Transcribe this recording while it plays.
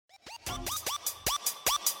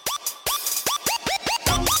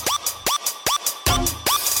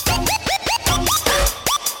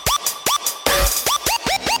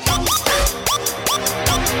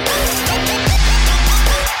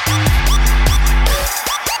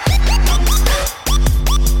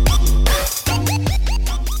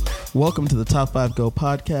Welcome to the Top 5 Go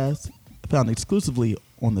podcast, found exclusively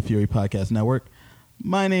on the Fury Podcast Network.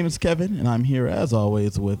 My name is Kevin, and I'm here as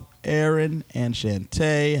always with Aaron and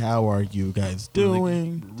Shantae. How are you guys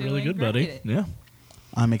doing? Really good, buddy. Yeah.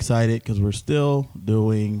 I'm excited because we're still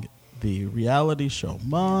doing the reality show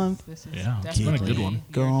month. This is Yeah, it's been a good one.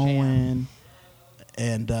 Going.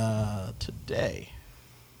 And today,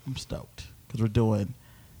 I'm stoked because we're doing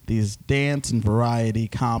these dance and variety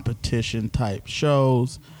competition type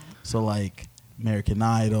shows. So like American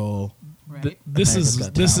Idol. Right. This America's is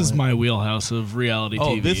Got Talent. my wheelhouse of reality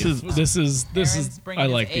Oh, TV. this is Aaron's bringing I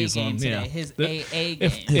his like A these game ones. today, Yeah. his The- A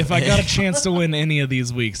game. if I got a chance to win any of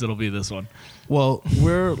these weeks, it'll be this one. Well,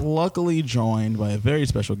 we're luckily joined by a very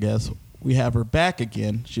special guest. We have her back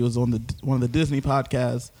again. She was on one of the Disney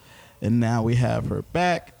podcasts, and now we have her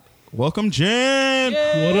back. Welcome, Jen.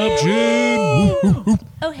 What up, Jen?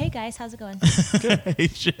 Oh, hey guys, how's it going? Hey,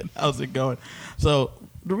 Jen, how's it going? So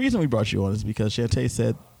the reason we brought you on is because Shantae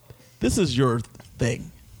said, this is your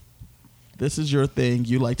thing. This is your thing.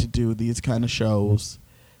 You like to do these kind of shows,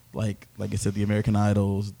 like I said, the American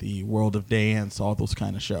Idols, the World of Dance, all those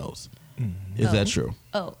kind of shows. Is that true?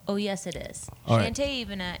 Oh, yes, it is. All right.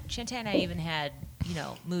 Shantae and I even had,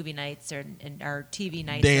 movie nights or TV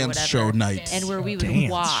nights or Dance whatever. show nights. And where we would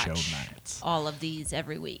Dance watch show nights. all of these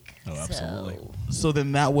every week. Oh, absolutely. So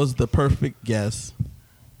then that was the perfect guess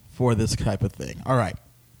for this type of thing. All right.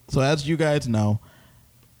 So as you guys know,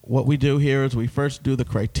 what we do here is we first do the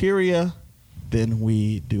criteria, then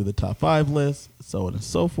we do the top 5 list, so on and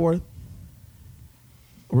so forth.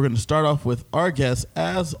 We're going to start off with our guest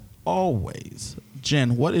as always.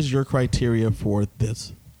 Jen, what is your criteria for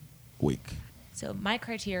this week? So my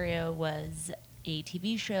criteria was a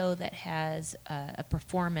TV show that has a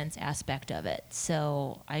performance aspect of it.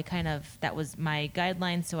 So that was my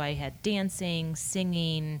guideline. So I had dancing,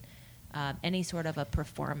 singing, any sort of a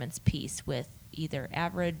performance piece with either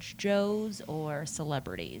average Joes or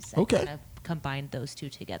celebrities. Okay. I kind of combined those two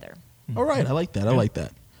together. All right. I like that. I like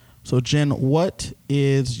that. So, Jen, what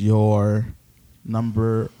is your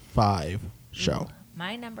number 5 show?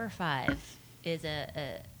 My number 5 is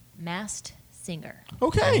a masked singer.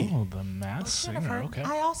 Okay. Oh, the Masked Singer. Okay.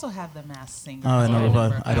 I also have the Masked Singer. Oh, number Number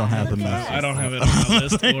 5. I don't have the Look at mask. us. I don't have it on my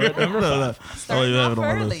list for it. Number 5. Oh, you Starting have off it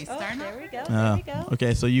on the early. list. Starting there off we go. early. There we go.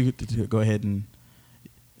 Okay, so you go ahead and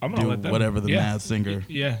I'm gonna do let them, whatever the yeah. Masked Singer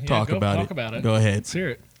Yeah, talk go about talk it. about it. Go ahead. Let's hear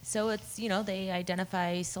it. So it's, they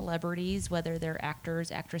identify celebrities, whether they're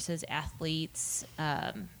actors, actresses, athletes,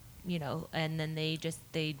 and then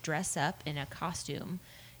they dress up in a costume,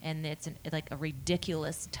 and it's like a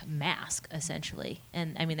ridiculous mask, essentially.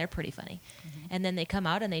 And, I mean, they're pretty funny. Mm-hmm. And then they come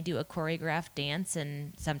out and they do a choreographed dance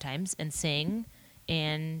and sing,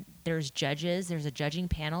 and there's judges, there's a judging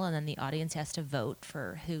panel, and then the audience has to vote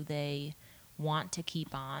for who they want to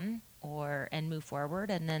keep on and move forward,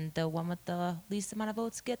 and then the one with the least amount of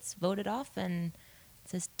votes gets voted off and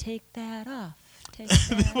says, take that off. Take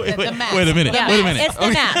that Wait, The mask. wait a minute. Yeah, Wait a minute. it's the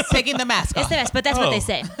mask. Taking the mask off. It's the mask, but that's what they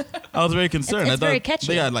say. I was very concerned. It's I thought very catchy.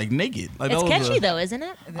 they got like naked. Like, It's that was catchy, though, isn't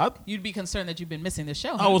it? You'd be concerned that you've been missing the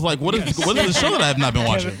show. I was like, what is the show that I have not been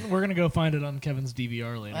watching? Kevin, we're gonna go find it on Kevin's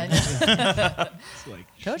DVR later. I know. It's like,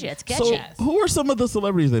 Told you, it's So, catchy. who are some of the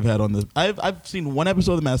celebrities they've had on this? I've seen one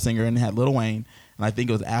episode of The Masked Singer and it had Lil Wayne, and I think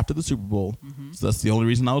it was after the Super Bowl. So that's the only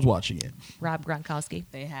reason I was watching it. Rob Gronkowski.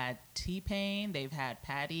 They had T-Pain. They've had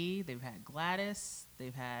Patty. They've had Gladys.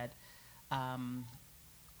 They've had,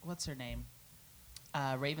 what's her name?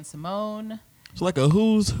 Raven Simone. So like a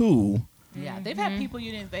who's who. Yeah, they've had people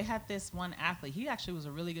you didn't. They had this one athlete. He actually was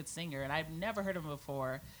a really good singer, and I've never heard of him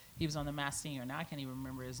before. He was on the Masked Singer. Now I can't even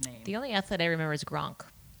remember his name. The only athlete I remember is Gronk.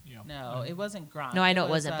 yeah. No, it wasn't Gronk. No, I know it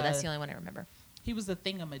wasn't, but that's the only one I remember. He was the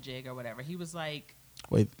thingamajig or whatever. He was like,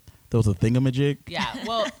 Wait, there was a thingamajig? yeah.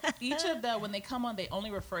 Well, each of the when they come on, they only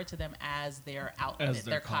refer to them as their outfit, As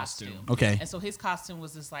their their costume. costume. Okay. And so his costume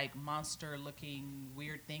was this like monster-looking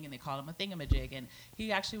weird thing, and they called him a thingamajig. And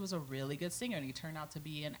he actually was a really good singer, and he turned out to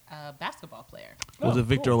be a basketball player. Was it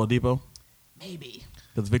Victor Oladipo? Maybe,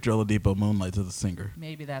 Because Victor Oladipo moonlights as a singer.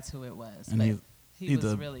 maybe that's who it was. And But he's he was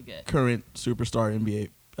a really good. Current superstar NBA.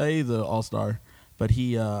 He's an all-star, but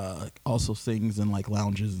he also sings in like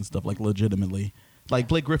lounges and stuff, like legitimately. Like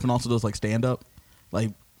Blake Griffin also does like stand-up.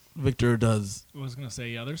 Like Victor does. I was gonna say,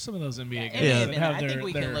 yeah. There's some of those NBA guys Yeah. that have I think think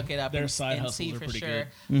we can look it up Their and, side and hustles see are for pretty sure.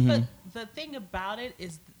 Mhm. But the thing about it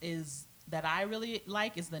is that I really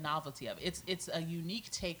like is the novelty of it. It's a unique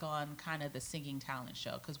take on kind of the singing talent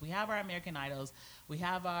show, because we have our American Idols, we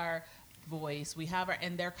have our Voice, we have our,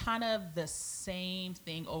 and they're kind of the same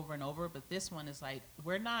thing over and over. But this one is like,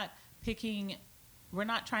 we're not picking we're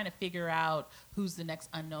not trying to figure out who's the next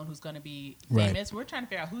unknown who's going to be Right. famous. We're trying to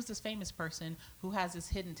figure out who's this famous person who has this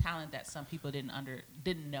hidden talent that some people didn't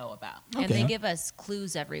know about. And Okay. they give us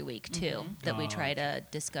clues every week too that we Oh, try to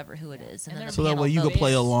discover who it is. And then they're the So that panel way you could votes.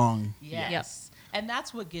 play along. Yes. And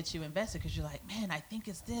that's what gets you invested because you're like, man, I think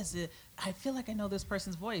it's this. I feel like I know this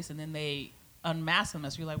person's voice. And then they unmask them.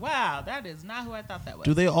 So you're like, wow, that is not who I thought that was.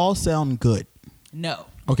 Do they all sound good? No.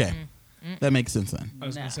 Okay. That makes sense then. I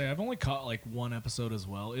was No. gonna say I've only caught like one episode as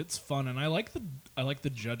well. It's fun, and I like the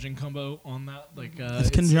judging combo on that. Like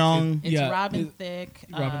It's Kim Jong. It's yeah, Robin it- Thicke.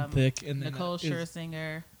 Robin Thicke, and then Nicole is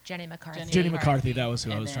Scherzinger. Jenny McCarthy. Jenny McCarthy. That was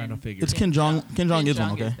who I And was trying to then- figure. It's Kim Jong. Kim Jong is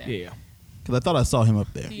one, okay? there. Yeah, yeah. Because I thought I saw him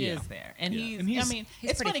up there. He Yeah. is there, and Yeah. he's. And he's- I mean, he's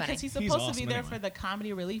it's pretty funny because funny. he's He's supposed to awesome be there anyway. for the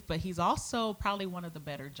comedy relief, but he's also probably one of the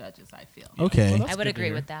better judges. I feel. Okay. Well, that's I would good to agree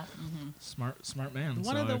hear. with that. Smart man.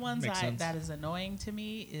 One so of the it ones makes sense. that is annoying to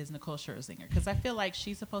me is Nicole Scherzinger because I feel like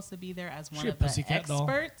she's supposed to be there as one She a of the pussycat doll?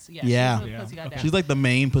 experts. Yeah, Yeah. she's a Yeah. pussycat Okay. doll. She's like the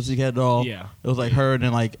main pussycat doll. Yeah. It was like her and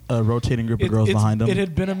then like a rotating group of girls It's- behind them. It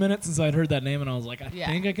had been a minute since I'd heard that name, and I was like, I Yeah.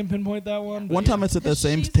 think I can pinpoint that one. but One yeah. time I said that 'Cause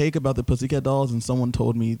same she's- take about the pussycat dolls, and someone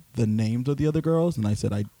told me the names of the other girls, and I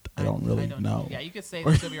said I don't really know. Yeah, you could say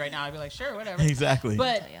this to me right now. I'd be like, sure, whatever. Exactly.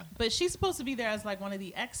 But So, yeah. but she's supposed to be there as like one of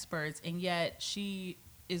the experts, and yet she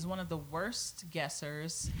is one of the worst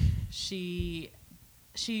guessers. She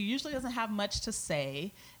usually doesn't have much to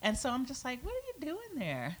say, and so I'm just like, what are you doing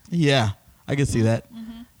there? Yeah, I can see that.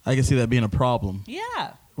 I can see that being a problem.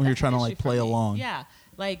 Yeah, When you're that's trying to, an like, issue for play me. along. Yeah,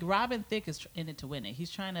 like Robin Thicke is in it to win it.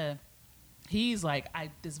 He's like,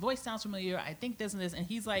 this voice sounds familiar. I think this and this, and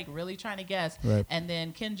he's like really trying to guess. Right. And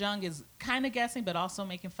then Kim Jong is kind of guessing, but also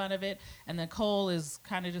making fun of it. And then Cole is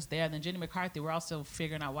kind of just there. And then Jenny McCarthy, we're also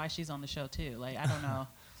figuring out why she's on the show too. Like, I don't know.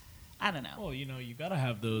 Well, you know, you gotta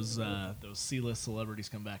have those C-list celebrities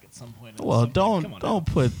come back at some point. Well, Come on now. don't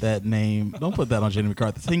put that name. Don't put that on Jenny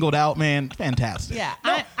McCarthy. Singled out, man. Fantastic. Yeah,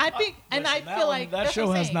 I think, and I Listen, that feel one- like that that's show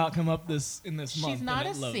what I'm has saying. not come up in this month. She's and not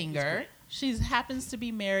it a loads. It's singer. great. She happens to be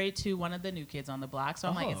married to one of the new kids on the block. So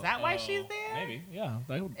I'm like, is that why she's there? Maybe, yeah.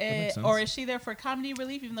 That makes sense. Or is she there for comedy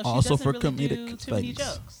relief, even though she Also doesn't for really do comedic too many things.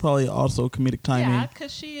 jokes? Probably also comedic timing. Yeah,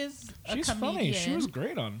 because she is a She's comedian. funny. She was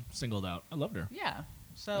great on Singled Out. I loved her. Yeah.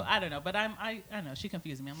 So I don't know, but I know she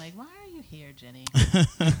confused me. I'm like, why are you here, Jenny?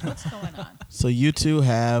 What's going on? So you two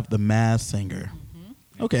have the Masked Singer.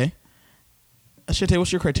 Okay. Shante,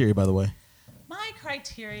 what's your criteria, by the way? My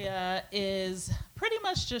criteria is pretty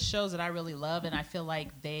much just shows that I really love, and I feel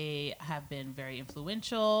like they have been very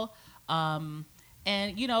influential. And,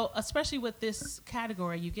 you know, especially with this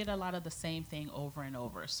category, you get a lot of the same thing over and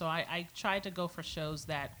over. So I tried to go for shows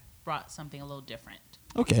that brought something a little different.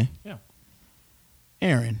 Okay. Yeah.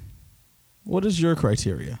 Aaron, what is your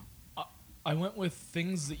criteria? I went with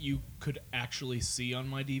things that you could actually see on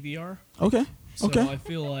my DVR. Okay. So Okay. I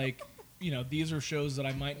feel like, you know, these are shows that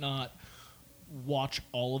I might not watch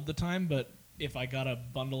all of the time, but if I got a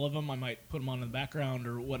bundle of them, I might put them on in the background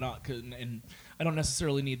or whatnot. And I don't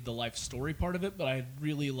necessarily need the life story part of it, but I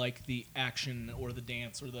really like the action or the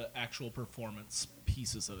dance or the actual performance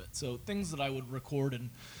pieces of it. So things that I would record and,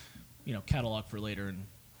 you know, catalog for later and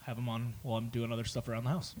have them on while I'm doing other stuff around the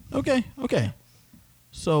house. Okay. Okay.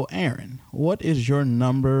 So, Aaron, what is your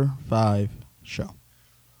number 5 show?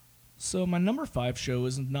 So my number 5 show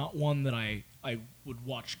is not one that I would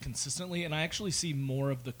watch consistently, and I actually see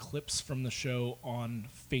more of the clips from the show on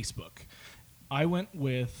Facebook. I went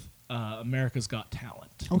with America's Got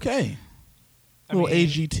Talent. Okay. I little mean,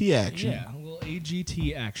 AGT action. Yeah, a little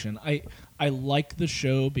AGT action. I like the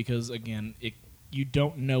show because, again, you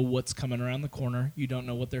don't know what's coming around the corner. You don't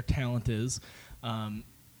know what their talent is.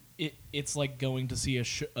 It's like going to see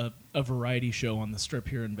a variety show on the Strip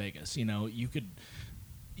here in Vegas. You know, you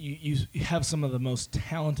have some of the most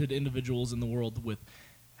talented individuals in the world. With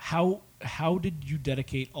how did you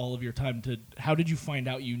dedicate all of your time to? How did you find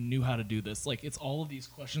out you knew how to do this? Like, it's all of these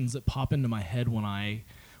questions that pop into my head when I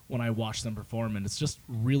watch them perform, and it's just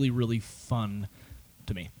really, really fun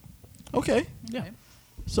to me. Okay. Yeah.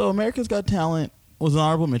 So, America's Got Talent was an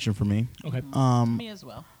honorable mention for me. Okay. Me as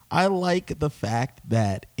well. I like the fact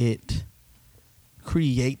that it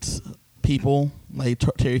creates people like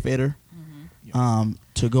Terry Fader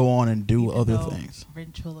to go on and do Even other though things.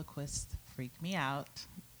 Ventriloquists freak me out.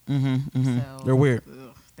 So, So they're weird.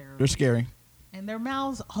 ugh, They're scary. And their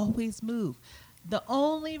mouths always move. The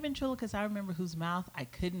only ventriloquist I remember whose mouth I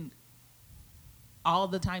couldn't all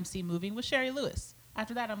the time see moving was Sherry Lewis.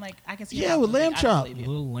 After that, I'm like, I can see. her Yeah, mouth with moving. Lamb I Chop. believe you.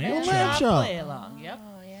 Little lamb Lamb chop. Chop. Play along. Yep.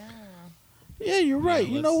 Oh yeah. Yeah, you're right.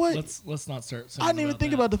 You know what? Let's not start. I didn't even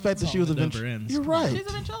think about the fact that she was a ventriloquist. You're right. She's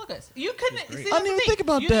a ventriloquist. You couldn't. She's great. See, I didn't even think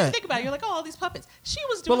about you that. Didn't think about it. You're like, oh, all these puppets. She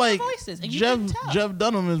was doing But like the voices, and you couldn't tell. Jeff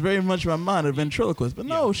Dunham is very much in my mind a ventriloquist. But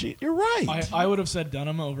no, you're right. I would have said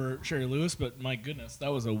Dunham over Sherry Lewis, but my goodness,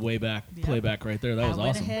 that was a way back Yep. playback right there. That was I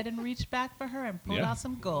went awesome. ahead and reached back for her and pulled Yeah. out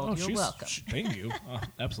some gold. Oh, You're welcome. Thank you.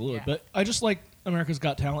 Absolutely. Yeah. But I just like America's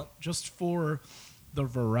Got Talent just for the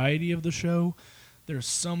variety of the show. There's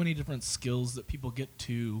so many different skills that people get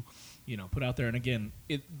to, put out there. And again,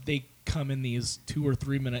 they come in these 2 or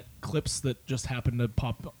 3 minute clips that just happen to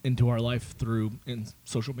pop into our life through in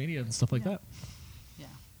social media and stuff like Yeah. that. Yeah.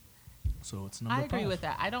 So it's number I agree 5. with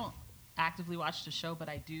that. I don't actively watch the show, but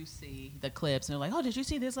I do see the clips, and they're like, "Oh, did you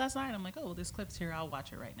see this last night?" I'm like, "Oh, well, this clip's here. I'll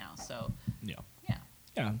watch it right now." So, Yeah. yeah.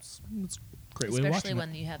 Yeah. It's a great way of Especially watching when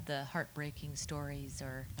it. you have the heartbreaking stories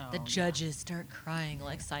or Oh, the yeah. judges start crying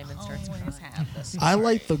like Simon starts Always crying. have this. I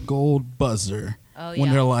like the gold buzzer Oh, when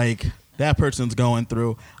yeah. they're like, that person's going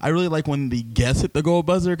through. I really like when the guests hit the gold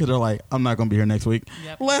buzzer because they're like, I'm not going to be here next week.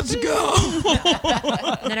 Yep. Let's go.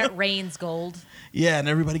 And then it rains gold. Yeah, and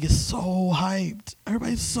everybody gets so hyped.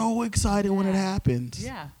 Everybody's so excited when it happens.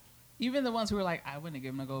 Yeah. Even the ones who were like, I wouldn't have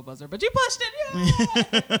given him a gold buzzer, but you pushed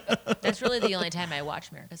it. Yeah. That's really the only time I watch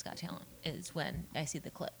America's Got Talent is when I see the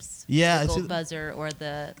clips. Yeah, the I gold see- buzzer or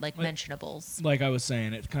the mentionables. Like I was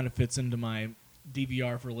saying, it kind of fits into my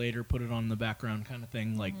DVR for later, put it on in the background kind of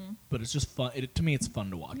thing. Like, but it's just fun. To me, it's fun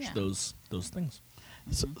to watch Yeah. those things.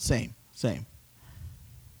 Same.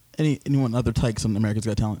 Anyone other takes on America's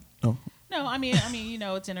Got Talent? No. No, I mean,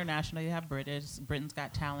 it's international. You have Britain's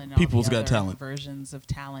Got Talent. And all People's the Got other Talent. Versions of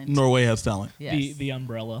talent. Norway has talent. Yes. The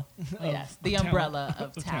umbrella. Yes, the talent. umbrella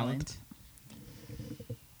of Of talent.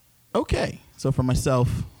 Okay, so for myself,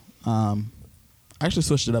 I actually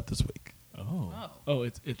switched it up this week. Oh,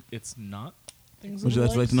 it's not things. Would you that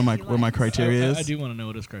guys I like to know He where my likes. criteria is? I do want to know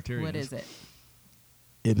what his criteria What is it?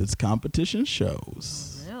 It is competition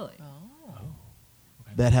shows Really?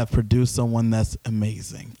 that have produced someone that's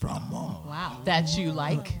amazing from them. Wow. That you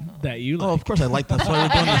like? That you like. Oh, of course I like that. That's why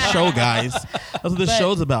we're doing the show, guys. That's what this But-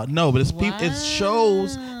 show's about. No, but it's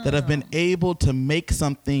shows that have been able to make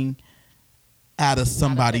something out of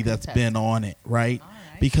somebody that's been on it, right? All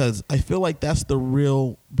right. Because I feel like that's the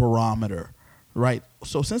real barometer, right?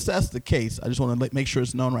 So since that's the case, I just want to make sure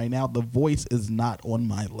it's known right now. The Voice is not on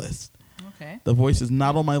my list. Okay. The Voice is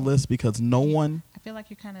not on my list because no one I feel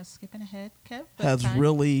like you're kind of skipping ahead, Kev. but has fine.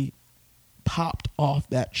 really popped off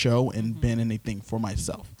that show and been anything for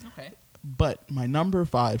myself. Okay. But my number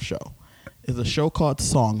 5 show is a show called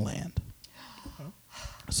Songland.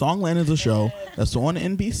 Songland is a show that's on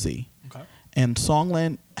NBC, Okay. and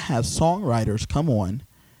Songland has songwriters come on,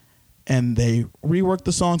 and they rework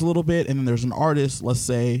the songs a little bit, and then there's an artist, let's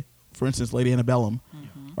say, for instance, Lady Antebellum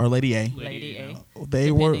or Lady A. Lady A. They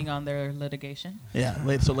were, Depending on their litigation.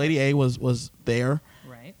 so Lady A was there.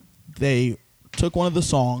 Right. They took one of the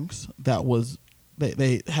songs that was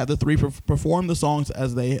they had the three perform the songs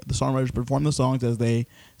as the songwriters perform the songs as they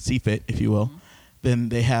see fit, if you will. Then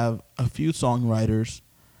they have a few songwriters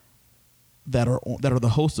that are the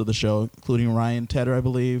hosts of the show, including Ryan Tedder, I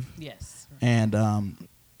believe, Yes. and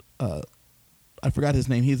I forgot his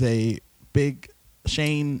name. He's a big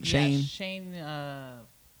Shane. Yeah, Shane.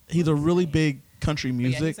 He's a really big country but yeah,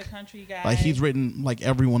 music. he's a country guy. Like he's written like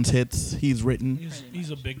everyone's hits. He's written. He's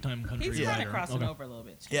a big time country He's kind writer. of crossing Okay. over a little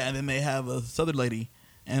bit. Yeah, and then they have a Southern lady,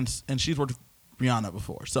 and she's worked with Rihanna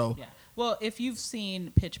before. So Yeah. Well, if you've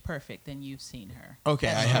seen Pitch Perfect, then you've seen her. okay,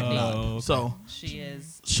 I That's have her not. name. okay. So She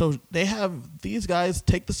is. they have these guys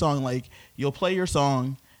take the song, like you'll play your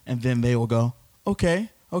song, and then they will go, okay.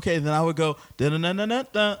 Then I would go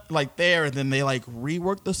da-da-da-da-da, like there, and then they like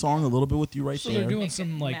rework the song a little bit with you right So there. they're doing Make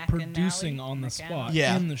some it like McAnally? producing on the McAnally? spot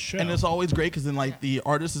Yeah, in the show. and it's always great because then like Yeah. the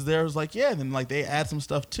artist is there, is like yeah, and then like they add some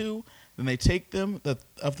stuff too. Then they take them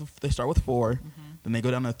they start with 4, then they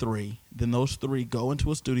go down to 3. Then those 3 go into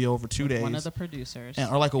a studio over 2 days. One of the producers.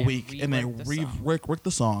 Or like a and week, and they rework the song. rework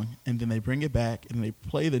the song, and then they bring it back, and they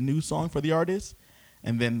play the new song for the artist,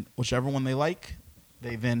 and then whichever one they like,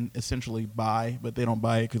 they then essentially buy, but they don't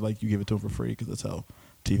buy it because like you give it to them for free because that's how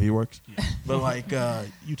TV works. But like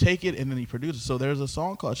you take it and then you produce it. So there's a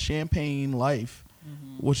song called Champagne Life,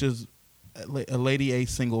 which is a Lady A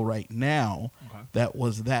single right now. Okay. That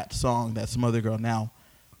was that song that some other girl now.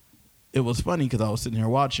 It was funny because I was sitting here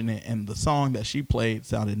watching it, and the song that she played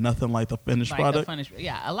sounded nothing like the finished Like product. the finished,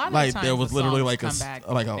 yeah, a lot of Like the times there was the literally songs like come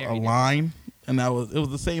back a very line, and it was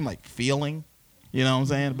the same like feeling, you know what I'm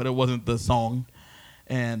saying? But it wasn't the song,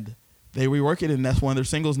 and they rework it, and that's one of their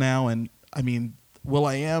singles now. And I mean,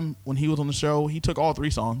 will.i.am, when he was on the show, he took all 3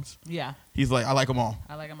 songs. Yeah, He's like, I like them all.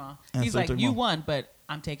 I like them all. And He's so like, took you them all. won, but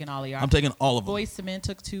I'm taking all of y'all. I'm taking all of them. Boyz II Men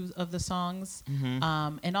took 2 of the songs,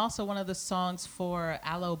 and also one of the songs for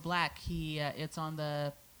Aloe Black. It's on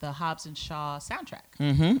the Hobbs and Shaw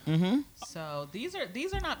soundtrack. So these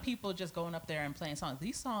are not people just going up there and playing songs.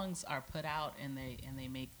 These songs are put out and they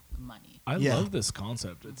make money. I Yeah. love this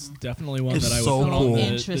concept. It's definitely one It's that I would so put cool. on the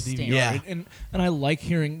Interesting. DVR. Yeah. And I like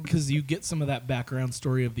hearing, because you get some of that background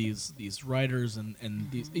story of these writers and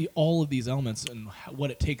all of these elements and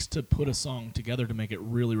what it takes to put a song together to make it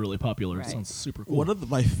really, really popular. Right. It sounds super cool. One of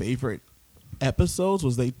my favorite episodes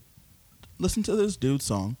was they listened to this dude's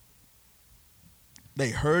song. They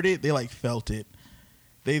heard it. They like felt it.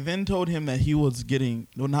 They then told him that he was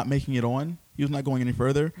not making it on. He was not going any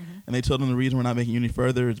further. And they told him the reason we're not making you any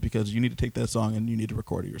further is because you need to take that song and you need to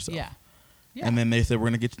record it yourself. Yeah. Yeah. And then they said, we're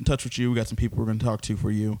going to get in touch with you. We got some people we're going to talk to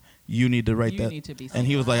for you. You need to write You that. need to be And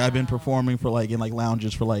he was like, I've been Wow. performing for in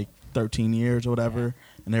lounges for 13 years or whatever.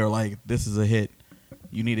 And they were like, this is a hit.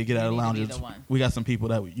 You need to get You out of need to be lounges. the one. We got some people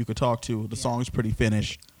that you could talk to. The Yeah. song's pretty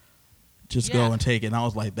finished. Just Yeah. go and take it. And I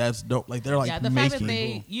was like, that's dope. Like, they're like yeah, the making fact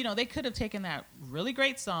that they could have taken that really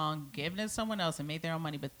great song, given it to someone else, and made their own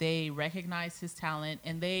money, but they recognized his talent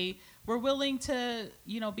and they were willing to,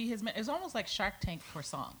 be his. It's almost like Shark Tank for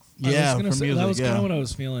songs. Yeah, I was gonna for say, music, that was kind yeah. of what I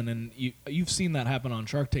was feeling, and you've seen that happen on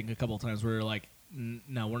Shark Tank a couple of times, where you're like,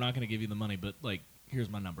 no, we're not going to give you the money, but like, here's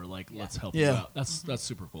my number, like, let's help you Yeah. out. That's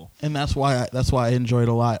super cool. And that's why I enjoyed it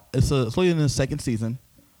a lot. It's only in the 2nd season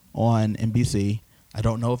on NBC. I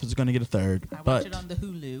don't know if it's going to get a 3rd, I watched but it on the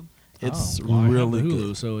Hulu. it's Oh, well, I have really the Hulu,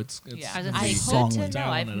 good. so it's Yeah. I was I gonna say, hope good to Songland.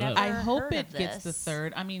 know. I've Down it never up. I hope heard it of gets the this.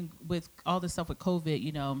 3rd. I mean, with all the stuff with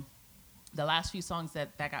COVID, the last few songs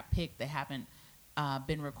that got picked, they haven't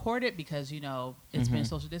been recorded because it's been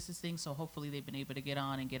social distancing. So hopefully they've been able to get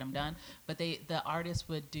on and get them done. But the artists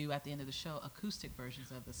would do at the end of the show acoustic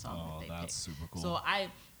versions of the song Oh, that they that's picked. super cool. So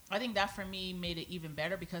I think that for me made it even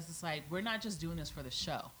better because it's like we're not just doing this for the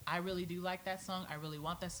show. I really do like that song. I really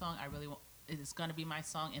want that song. It's going to be my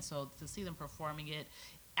song. And so to see them performing it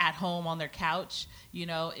at home on their couch,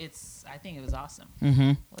 I think it was awesome. Mm-hmm.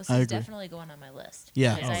 Well, this I is agree. definitely going on my list.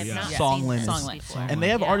 Yeah. because Oh, I have yeah. not Songland. seen this Songland. before. And they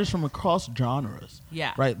have Yeah. artists from across genres.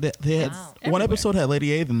 Yeah. Right? They had Wow. one Everywhere. episode had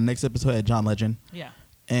Lady A, then the next episode had John Legend. Yeah.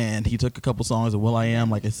 And he took a couple songs of will.i.am,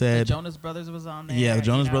 like I The said. Jonas Brothers was on there. Yeah, the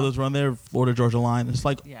Jonas you know. Brothers were on there, Florida Georgia Line. It's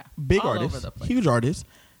like Yeah. big All over artists, the place. huge artists.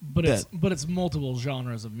 But it's multiple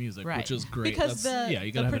genres of music, Right. which is great. Because you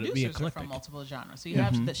the gotta have it be producers are eclectic. from multiple genres. So you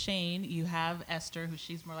have the Shane, you have Esther, who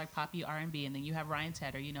she's more like poppy R&B, and then you have Ryan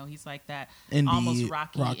Tedder. He's like that Indie almost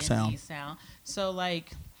rocky rock indie sound. So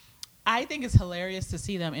I think it's hilarious to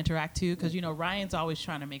see them interact too, because Ryan's always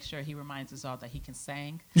trying to make sure he reminds us all that he can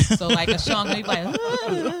sing. So a song will be like, and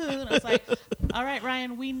I was like, all right,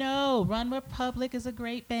 Ryan, we know Run Republic is a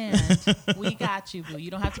great band. We got you, boo. You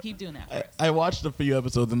don't have to keep doing that for us. I watched a few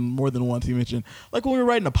episodes, and more than once he mentioned, like when we were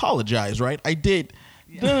writing Apologize, right? I did.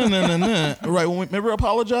 Right, when remember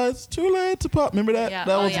Apologize? Too late to pop. Remember that? Yeah.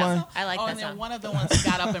 That Oh, was yeah. mine. I like and that then song. one of the ones who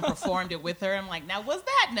got up and performed it with her. I'm like, now was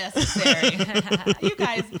that necessary? You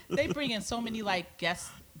guys, they bring in so many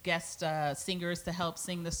guest singers to help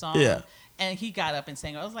sing the song. Yeah. And he got up and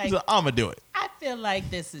sang. I was like, He said, I'm going to do it. I feel like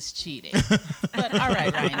this is cheating. But all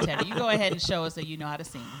right, Ryan Tedder, you go ahead and show us that you know how to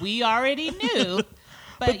sing. We already knew.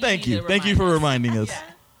 But thank need you. to Thank you for remind us. reminding us. Yeah.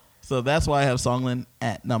 So that's why I have Songland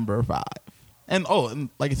at number 5. And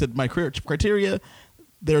like I said, my criteria,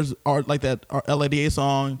 there's that LADA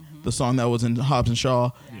song, the song that was in Hobbs and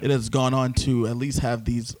Shaw. Yeah. It has gone on to at least have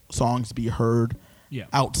these songs be heard Yeah.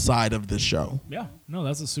 outside of this show. Yeah. No,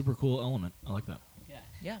 that's a super cool element. I like that.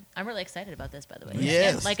 Yeah, I'm really excited about this, by the way.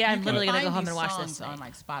 Yes. I'm You literally can gonna go find home these and watch songs this on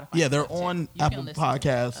tonight. Spotify. Yeah, they're and stuff, on too. You can Apple listen to them.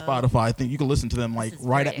 Podcasts, Spotify. I think you can listen to them This is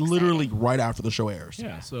right very literally exciting. right after the show airs.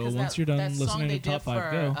 Yeah. So 'Cause once that- you're done that song listening they to Top did 5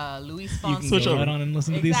 for, Go, Luis you Fonsi. can Switch go over. right on and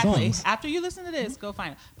listen to Exactly. these songs. After you listen to this, go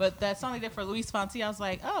find it. But that song they did for Luis Fonsi, I was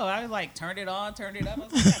like, turned it on, turned it up. I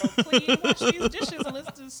was like, I gotta clean, wash these dishes, and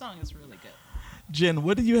listen to the song. It's really good. Jen,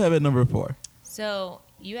 what do you have at number 4? So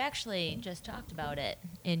you actually just talked about it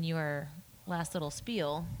in your last little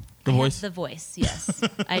spiel. The I have Voice? The Voice, yes,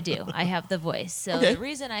 I do. I have The Voice. So Okay. the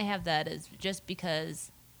reason I have that is just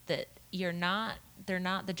because the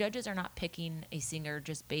judges are not picking a singer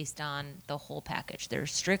just based on the whole package. They're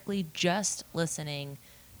strictly just listening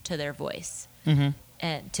to their voice.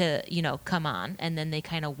 And to come on, and then they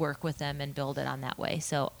kind of work with them and build it on that way.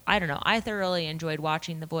 So I don't know. I thoroughly enjoyed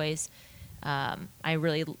watching The Voice. I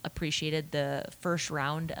really appreciated the first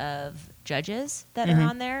round of judges that are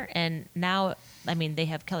on there, and now they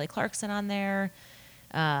have Kelly Clarkson on there.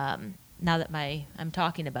 now that I'm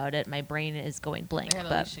talking about it, my brain is going blank. They had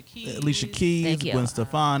But Alicia Keys, Thank you. Gwen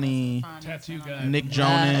Stefani, Tattoo been on guy. there. Nick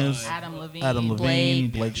Jonas, Adam Levine.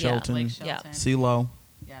 Blake Yeah. Shelton, Blake Yeah. Shelton. CeeLo,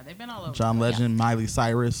 Yeah, they've been all over. John Legend, Miley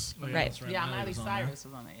Cyrus. Oh, yeah, Right. that's Yeah, Miley Miley was on there. Cyrus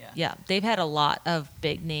was on it. Yeah. yeah, they've had a lot of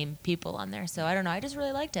big name people on there. So I don't know. I just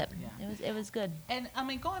really liked it. Yeah. It was good. And I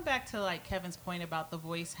mean, going back to like Kevin's point about The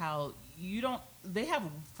Voice, how they have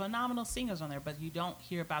phenomenal singers on there, but you don't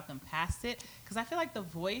hear about them past it. Because I feel like The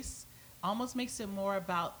Voice almost makes it more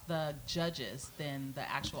about the judges than the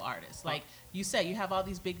actual artists. Like you said, you have all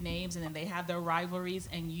these big names, and then they have their rivalries,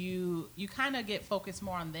 and you kind of get focused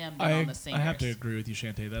more on them than on the I singers. have to agree with you,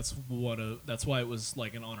 Shantae. That's why it was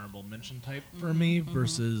like an honorable mention type for me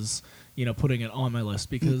versus putting it on my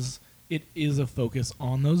list because it is a focus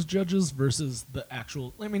on those judges versus the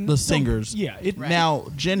actual. I mean, The singers. Yeah. Now,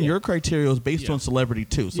 Jen, your criteria is based Yeah. on celebrity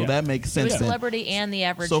too, so Yeah. that makes It sense. was then. celebrity and the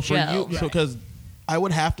average So for Joe. you, because I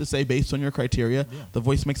would have to say, based on your criteria, Yeah. The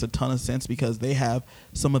Voice makes a ton of sense because they have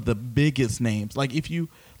some of the biggest names. Like if you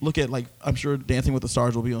look at, like, I'm sure Dancing with the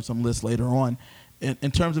Stars will be on some list later on.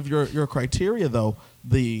 In terms of your criteria, though,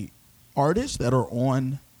 the artists that are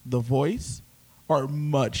on The Voice are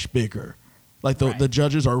much bigger. Like the Right.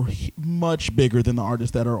 judges are much bigger than the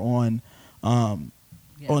artists that are on on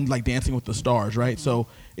like Dancing with the Stars, right? So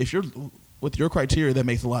if you're with your criteria, that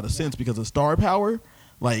makes a lot of sense because of star power.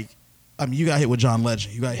 Like, I mean, you got hit with John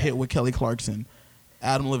Legend, you got hit with Kelly Clarkson,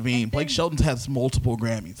 Adam Levine, And Blake then- Shelton's has multiple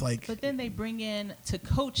Grammys. Like But then they bring in to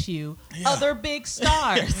coach you Yeah. other big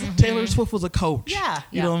stars. Taylor Swift was a coach. Yeah.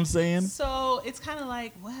 You know what I'm saying? So it's kind of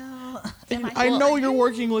like, well, am I I know you're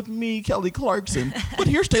working with me, Kelly Clarkson, but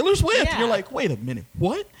here's Taylor Swift. Yeah. You're like, wait a minute,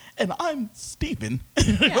 what? And I'm Stephen.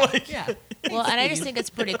 Yeah, yeah. Well, and I just think it's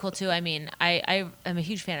pretty cool too. I mean, I am a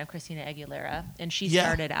huge fan of Christina Aguilera, and she Yeah.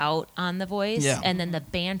 started out on The Voice, Yeah. and then the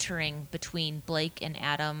bantering between Blake and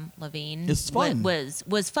Adam Levine It's fun. was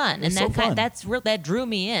fun, It's and so fun. that drew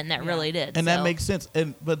me in. That Yeah. really did, And that so. makes sense.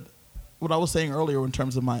 But what I was saying earlier in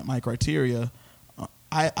terms of my criteria,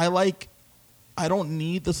 I don't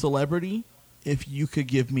need the celebrity if you could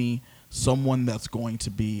give me someone that's going to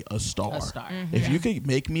be a star. A star. If Yeah.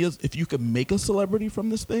 you could make a celebrity from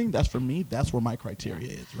this thing, that's for me. That's where my criteria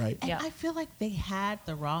is, right? And Yeah. I feel like they had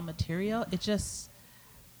the raw material. It just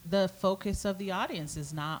the focus of the audience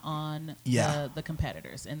is not on Yeah. the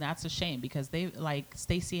competitors, and that's a shame because they like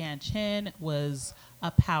Stacey Ann Chen was a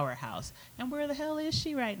powerhouse, and where the hell is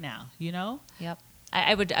she right now? You know? Yep,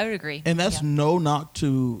 I would agree. And that's Yeah. no knock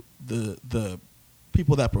to the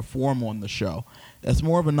people that perform on the show. That's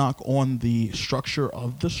more of a knock on the structure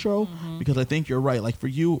of the show because I think you're right. Like for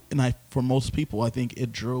you and for most people, I think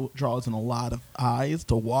it draws in a lot of eyes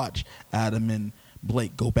to watch Adam and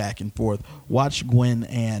Blake go back and forth. Watch Gwen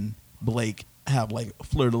and Blake have like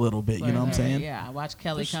flirt a little bit. You know what I'm saying? Yeah. Watch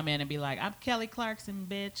Kelly come in and be like, "I'm Kelly Clarkson,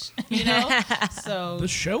 bitch." You know? So The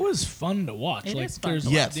show is fun to watch. It like, is fun there's-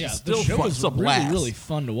 to Yes, yeah, it's the still show fun. is It's a really, blast. really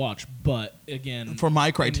fun to watch. But again, For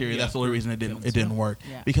my criteria, yeah, that's the only reason it didn't work.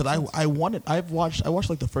 Yeah. Because I watched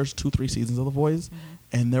like the first 2-3 seasons of The Voice,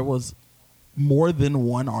 and there was more than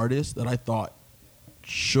one artist that I thought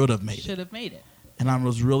should have made it. should have made it. And I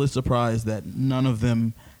was really surprised that none of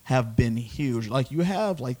them have been huge. Like you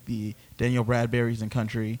have like the Daniel Bradburys in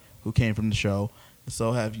country who came from the show.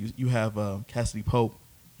 So have you have Cassidy Pope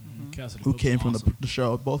Cassidy who Pope's came from awesome. the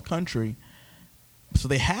show, both country. So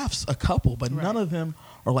they have a couple, but none Right. of them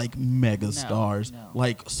are like mega stars. no.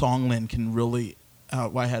 Like Songlin can really,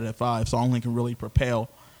 I had it at 5. Songlin can really propel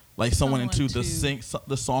like someone into the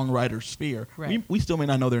songwriter sphere. Right. We still may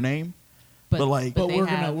not know their name, but like But they we're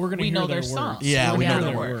gonna have- we're gonna we hear know their their words. songs. Yeah, we know their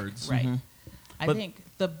their words. Right. Mhm. I But- think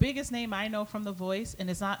the biggest name I know from The Voice, and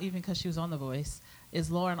it's not even because she was on The Voice, is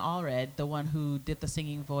Lauren Allred, the one who did the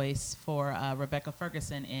singing voice for Rebecca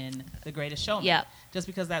Ferguson in The Greatest Showman. Yep. Just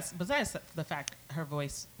because besides the fact her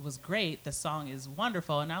voice was great, the song is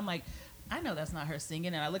wonderful, and I'm like, I know that's not her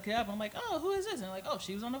singing, and I look it up, I'm like, oh, who is this? And they're like, oh,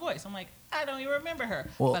 she was on The Voice. I'm like, I don't even remember her,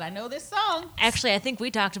 Well- but I know this song. Actually, I think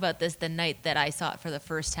we talked about this the night that I saw it for the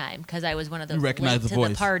first time because I was one of those You recognized late the to the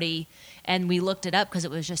voice. party, and we looked it up because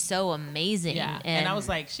it was just so amazing. Yeah, and I was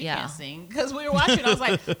like, she yeah. can't sing because we were watching. I was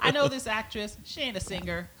like, I know this actress. She ain't a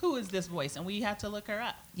singer. Who is this voice? And we had to look her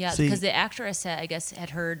up. Yeah, See- because the actress, I guess,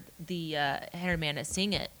 had heard Amanda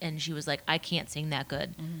sing it, and she was like, "I can't sing that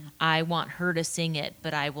good. I want her to sing it,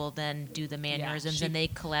 but I will then do the mannerisms." she- and they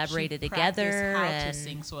collaborated She practiced together. how and to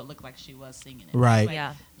sing so it looked like she was singing it. Right. I was like,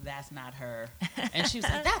 Yeah. That's not her. And she was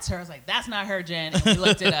like, that's her. I was like, that's not her, Jen. And we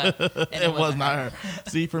looked it up. And it was wasn't not her.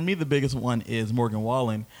 See, for me, the biggest one is Morgan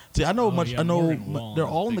Wallen. See, I know Oh, much. yeah, I know Morgan Wallen they're is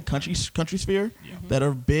all in the big country sphere Yeah. that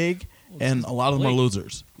are big, And a lot of them are Blake.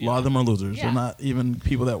 losers. A lot of them are losers. Yeah. They're not even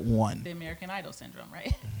people that won. The American Idol syndrome,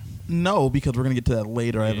 right? No, because we're going to get to that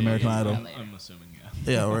later. I have American yeah, Idol. yeah. I'm assuming,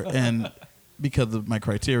 yeah. Yeah, and because of my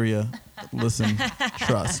criteria, listen,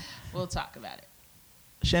 trust. We'll talk about it.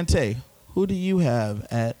 Shantae, who do you have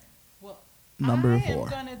at Well, number I 4? am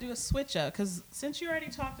gonna do a switch up because since you already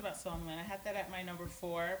talked about Solomon, I had that at my number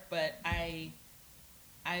 4, but I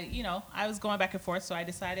was going back and forth, so I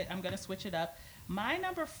decided I'm gonna switch it up. My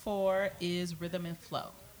number 4 is Rhythm and Flow.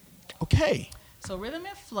 Okay. So Rhythm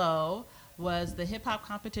and Flow was the hip hop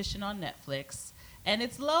competition on Netflix, and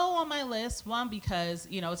it's low on my list. One, because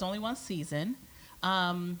it's only one season,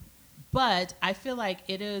 but I feel like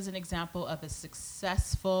it is an example of a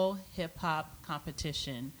successful hip hop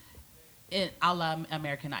competition, a la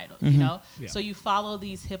American Idol. Mhm. Yeah. So you follow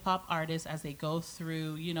these hip hop artists as they go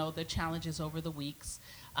through the challenges over the weeks.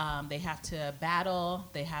 They have to battle,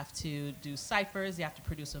 they have to do ciphers, they have to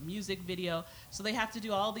produce a music video. So they have to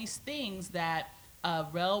do all these things that a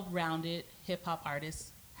well-rounded hip-hop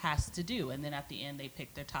artist has to do. And then at the end, they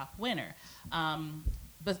pick their top winner.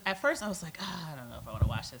 But at first, I was like, I don't know if I want to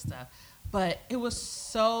watch this stuff. But it was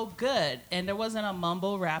so good. And there wasn't a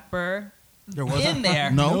mumble rapper in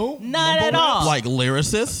there. No? Not at all. Like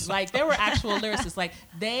lyricists? Like, there were actual lyricists. Like,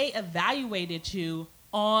 they evaluated you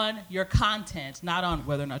on your content, not on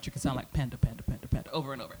whether or not you can sound like panda, panda, panda, panda,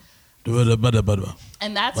 over and over. And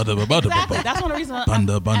that's exactly, that's one of the reasons at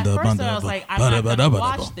first I was like, I'm not going to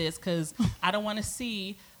watch this because I don't want to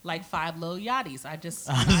see like 5 Lil Yachty's.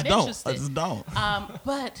 I'm not interested. I just don't.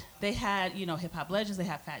 But they had, hip hop legends. They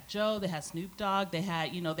had Fat Joe. They had Snoop Dogg. They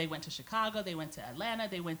had, they went to Chicago. They went to Atlanta.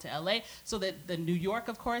 They went to LA. So the New York,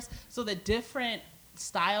 of course. So the different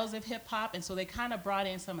styles of hip hop, and so they kind of brought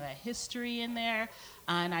in some of that history in there,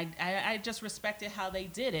 and I just respected how they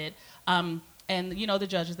did it. And the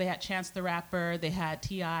judges, they had Chance the Rapper, they had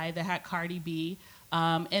T.I., they had Cardi B,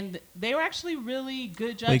 and they were actually really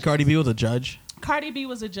good judges. Wait, Cardi B was a judge? Cardi B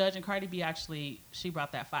was a judge, and Cardi B she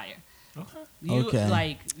brought that fire. Okay.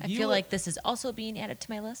 Okay. I feel like this is also being added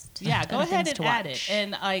to my list. Yeah, go ahead Things and to add watch. it.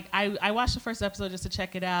 And I watched the first episode just to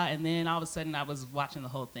check it out, and then all of a sudden I was watching the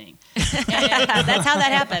whole thing. And That's how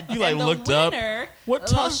that happened. You like and the looked winner, up. What a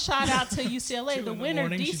little time? shout out to UCLA. 2 The in the winner,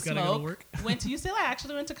 morning, D she's gotta go to Smoke, work. went to UCLA. I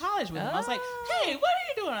actually went to college with him. I was like, Oh. hey, what are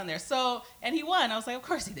you doing on there? So, and he won. I was like, of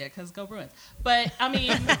course he did, because go Bruins. But I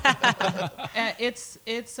mean,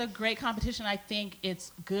 it's a great competition. I think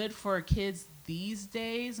it's good for kids these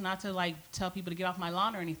days, not to like tell people to get off my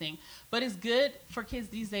lawn or anything, but it's good for kids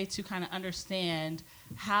these days to kind of understand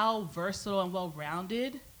how versatile and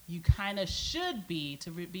well-rounded you kind of should be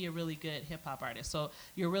to be a really good hip-hop artist. So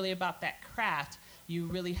you're really about that craft. You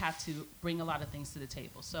really have to bring a lot of things to the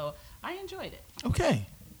table. So I enjoyed it. Okay.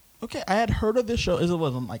 I had heard of this show. It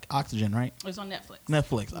was on like Oxygen, right? It was on Netflix.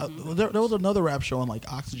 Netflix. There was another rap show on like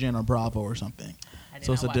Oxygen or Bravo or something. I did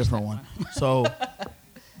So it's a not watch different that one. So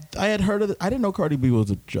I had heard of it. I didn't know Cardi B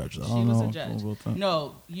was a judge. I She don't was know a judge. about that.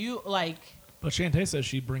 No, you like, But Shantae says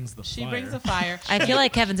she brings the she fire. brings the fire. I feel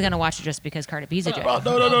like Kevin's gonna watch it just because Cardi B's a judge. Oh,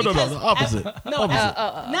 no. Because The opposite. No,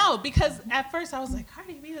 Opposite. no, because at first I was like,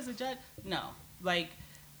 Cardi B is a judge. No, like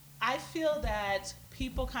I feel that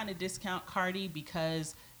people kind of discount Cardi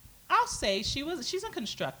because I'll say she's a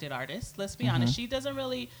constructed artist. Let's be honest. She doesn't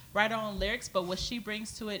really write her own lyrics, but what she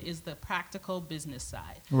brings to it is the practical business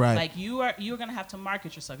side. Right. Like you're going to have to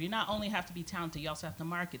market yourself. You not only have to be talented, you also have to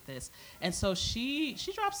market this. And so she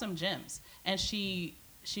drops some gems, and she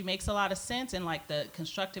makes a lot of sense, and like the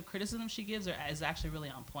constructive criticism she gives her is actually really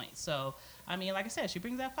on point. So I mean, like I said, she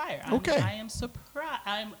brings that fire. Okay. I am surprised.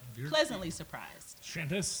 I'm pleasantly surprised.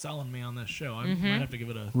 Shantae's selling me on this show. I might have to give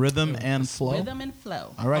it a Rhythm and Flow. Rhythm and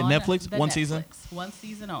Flow. All right, on Netflix, the one Netflix. season? One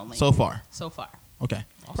season only. So far. So far. Okay.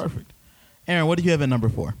 Awesome. Perfect. Aaron, what do you have at number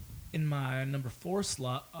 4? In my number 4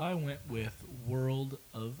 slot, I went with World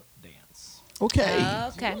of Dance. Okay.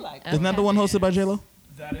 Okay. You like Isn't that the one hosted by J-Lo?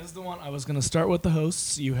 That is the one. I was going to start with the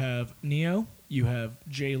hosts. You have Neo, you have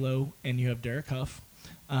J-Lo, and you have Derek Huff.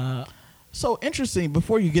 So interesting,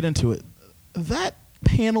 before you get into it, that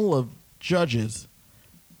panel of judges,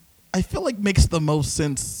 I feel like makes the most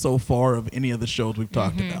sense so far of any of the shows we've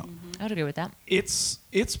talked about. I would agree with that. It's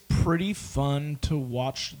pretty fun to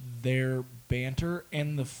watch their banter,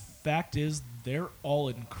 and the fact is they're all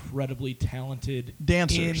incredibly talented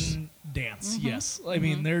Dancers. in dance. Yes, I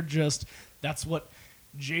mean that's what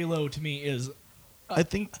J-Lo to me is. I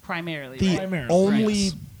think Primarily. the right? Primarily, only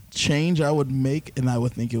yes. change I would make, and I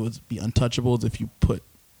would think it would be Untouchables if you put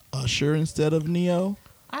Usher instead of Neo.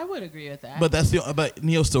 I would agree with that. But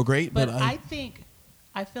Neo's still great. But But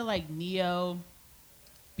I feel like Neo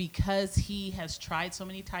because he has tried so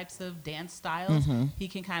many types of dance styles, he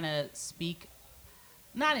can kind of speak,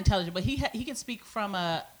 not intelligent, but he can speak from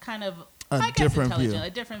a kind of different view. a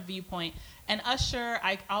different viewpoint. And Usher,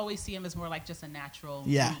 I always see him as more like just a natural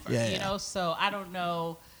Yeah, mover, yeah, you yeah. know. So I don't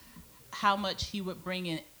know how much he would bring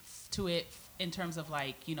in to it in terms of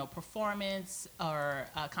like, you know, performance or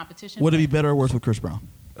competition. Would it be but better or worse with Chris Brown?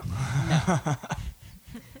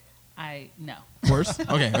 no. Worse?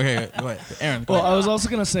 okay. Go ahead. Aaron, go Well, ahead. I was also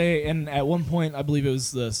gonna say, and at one point, I believe it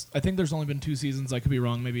was this. I think there's only been 2 seasons. I could be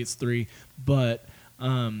wrong. Maybe it's 3. But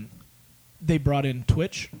they brought in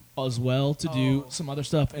Twitch as well to do some other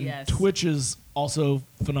stuff, and Yes. Twitch is also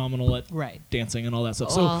phenomenal at Right. dancing and all that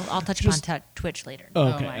stuff. Well, I'll touch just- upon Twitch later.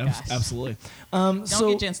 Okay, my gosh. absolutely. Don't so,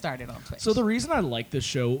 get Jen started on Twitch. So the reason I like this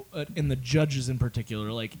show, and the judges in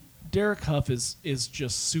particular, like Derek Huff is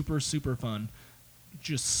just super fun,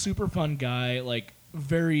 just super fun guy. Like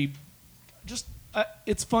very, just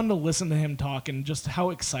it's fun to listen to him talk and just how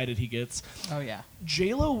excited he gets. oh yeah.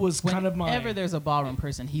 J-Lo was kind of my. Whenever there's a ballroom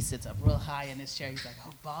person, he sits up real high in his chair. He's like,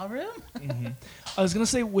 "Oh, ballroom." I was gonna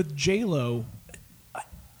say with J-Lo,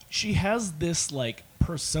 she has this like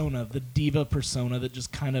persona, the diva persona that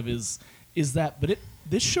just kind of is that. But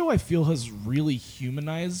this show I feel has really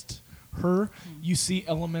humanized her. You see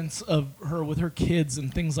elements of her with her kids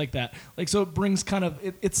and things like that. Like so, it brings kind of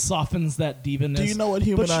it softens that divaness. Do you know what But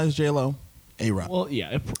humanized J-Lo? A-Rod. Well,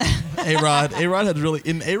 yeah. A-Rod had really,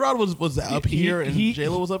 and A-Rod was up here and he-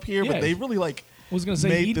 J-Lo was up here, yeah. but they really like was gonna say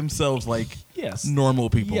made he- themselves like Yes.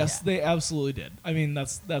 normal people. Yes, they absolutely did. I mean,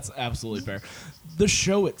 that's absolutely fair. The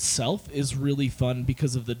show itself is really fun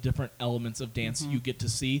because of the different elements of dance you get to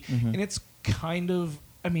see, and it's kind of.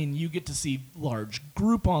 I mean, you get to see large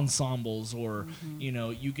group ensembles, or you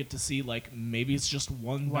know, you get to see like maybe it's just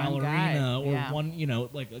one ballerina guy, or yeah. one, you know,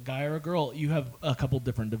 like a guy or a girl. You have a couple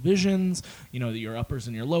different divisions, you know, your uppers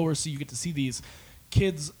and your lowers, so you get to see these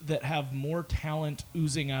kids that have more talent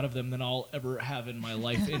oozing out of them than I'll ever have in my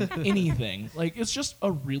life in anything. Like it's just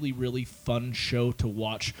a really fun show to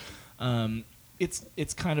watch.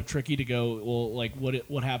 It's kind of tricky to go, well, like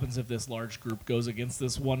what happens if this large group goes against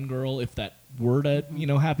this one girl, if that were to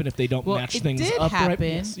happen, if they don't Well, match it things did up right. happen,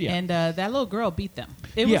 Yes, yeah. and that little girl beat them.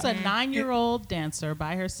 It was Yeah. a 9-year-old dancer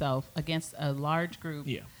by herself against a large group,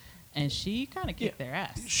 Yeah. and she kind of kicked their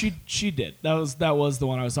ass. She did. That was the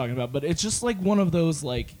one I was talking about. But it's just like one of those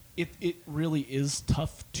like it really is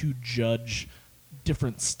tough to judge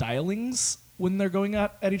different stylings when they're going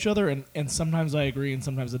at each other, and sometimes I agree and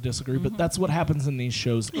sometimes I disagree. But that's what happens in these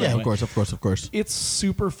shows. Yeah, anyway. of course. It's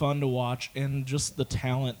super fun to watch, and just the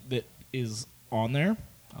talent that is on there,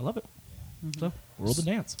 I love it. So World of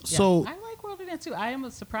Dance. Yeah. So I like World of Dance too. I am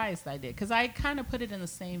surprised I did because I kind of put it in the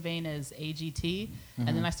same vein as AGT, and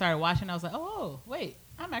then I started watching. I was like, oh wait,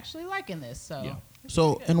 I'm actually liking this. So Yeah. it's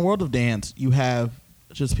so pretty good. in World of Dance, you have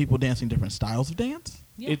just people dancing different styles of dance.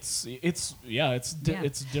 Yeah. It's Yeah.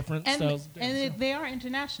 different and styles. of and dance, they are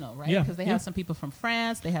international, right? Yeah, Because they yeah. have some people from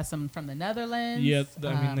France, they have some from the Netherlands. yeah,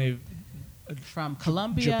 I mean they've from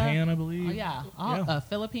Colombia, Japan, I believe. Oh, yeah, all,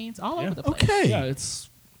 Philippines, all Yeah. over the place. Okay. Yeah,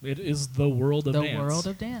 it is the world of The dance. world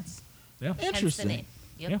of dance. Yeah. Hence the Interesting. name.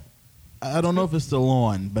 Yep. Yeah. I don't know if it's still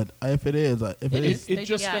on, but if it is, It is. It They just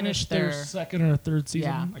just finished finished their their- second or third season.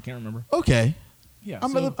 Yeah. I can't remember. okay. Yeah.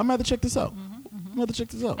 I'm so gonna have to check this out. I'm gonna have to check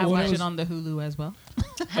this out. I Well, watch it was- it on the Hulu as well.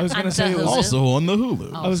 I was On gonna say it the was Hulu. Also on the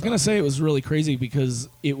Hulu. Oh. I was Also. gonna say it was really crazy because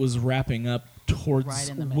it was wrapping up towards Right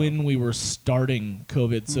in the middle. when we were starting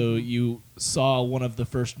COVID. So you saw one of the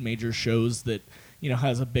first major shows that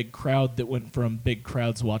has a big crowd that went from big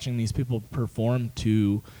crowds watching these people perform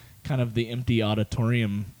to kind of the empty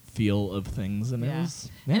auditorium feel of things, and it Yeah.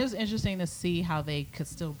 was And it was interesting to see how they could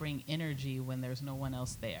still bring energy when there's no one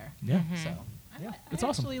else there. yeah, So Yeah, I it's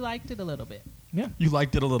awesome. actually liked it a little bit. yeah. You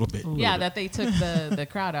liked it a little bit. Yeah, that they took the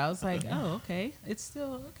crowd out. I was like, oh, okay. It's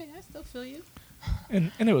still, okay, I still feel you.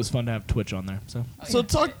 And it was fun to have Twitch on there. So So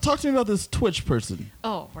talk to me about this Twitch person.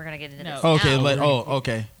 Oh, we're gonna get into No. this. Okay, now.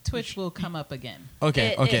 okay. Twitch will come up again.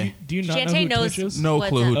 Okay, okay. do you not know Shantae who knows Twitch is? No what's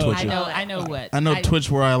clue who up. Twitch is. I know what. I know Twitch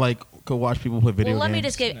where I go watch people play video Well, let me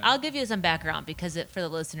games. just I'll give you some background because for the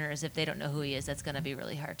listeners, if they don't know who he is, that's going to be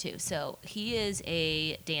really hard too. So he is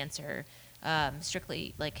a dancer,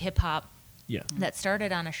 strictly like hip hop, Yeah. that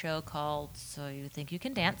started on a show called So You Think You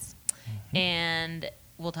Can Dance, and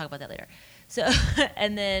we'll talk about that later. So,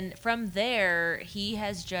 and then from there, he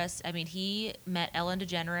has he met Ellen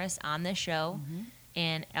DeGeneres on this show,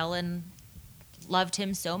 and Ellen loved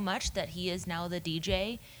him so much that he is now the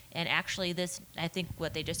DJ. And actually, I think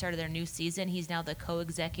what they just started their new season, he's now the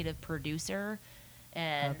co-executive producer.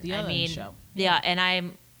 And Of the Ellen Show. Yeah, and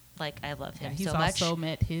I'm like I love him He's so much. also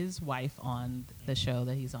met his wife on the show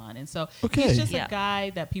that he's on, and so Okay. he's just Yeah. a guy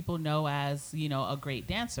that people know as a great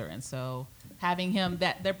dancer, and so having him,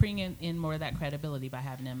 that they're bringing in more of that credibility by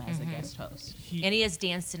having him as a guest host. And he has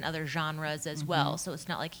danced in other genres as well, so it's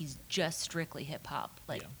not like he's just strictly hip hop.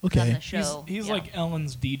 Like Yeah. Okay. on the He's- show, He's yeah. like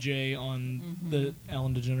Ellen's DJ on the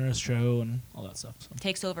Ellen DeGeneres show and all that stuff. So.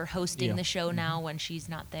 takes over hosting Yeah. the show now when she's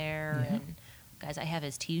not there. Yeah. And guys, I have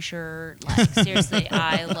his T-shirt. Like seriously,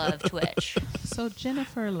 I love Twitch. So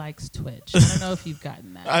Jennifer likes Twitch. I don't know if you've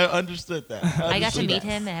gotten that. I understood that. I got to She meet does.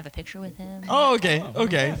 him and have a picture with him. Oh, okay.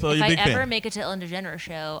 Okay. So if you're a I big ever fan. make it to Ellen DeGeneres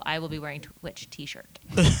show, I will be wearing Twitch T-shirt.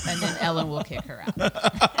 And then Ellen will kick her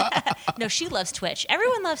out. No, she loves Twitch.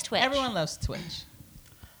 Everyone loves Twitch. Everyone loves Twitch.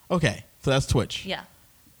 Okay. So that's Twitch. Yeah.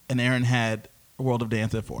 And Aaron had World of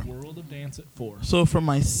Dance at 4. World of Dance at 4. So for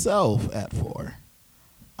myself at 4,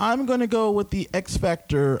 I'm going to go with the X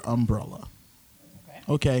Factor umbrella.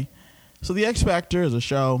 Okay. So the X Factor is a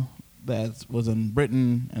show that was in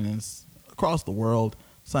Britain and is across the world.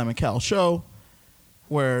 Simon Cowell show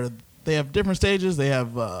where they have different stages. They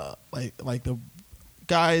have like the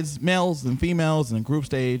guys, males and females, and a group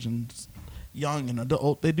stage and young and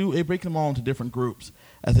adult. They break them all into different groups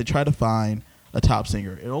as they try to find a top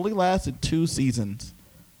singer. It only lasted 2 seasons,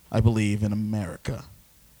 I believe, in America.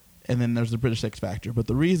 And then there's the British X Factor. But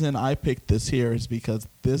the reason I picked this here is because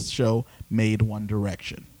this show made One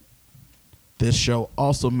Direction. This show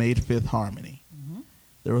also made Fifth Harmony.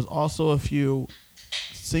 There was also a few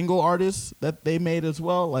single artists that they made as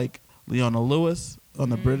well, like Leona Lewis on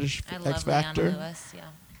the British I X love Factor. Leona Lewis. Yeah.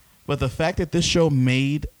 But the fact that this show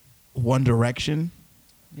made One Direction,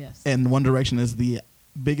 Yes. and One Direction is the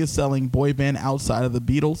biggest selling boy band outside of the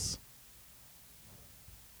Beatles,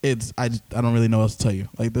 I don't really know what else to tell you.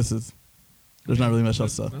 Like there's not really much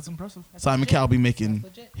else to. That's impressive. That's Simon legit. Cowell be making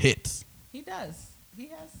That's legit. hits. He does. He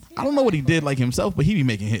has. I don't know what he did like himself, but he be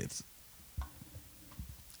making hits.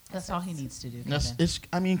 That's all he needs to do. That's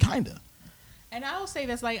Kevin. kinda. And I will say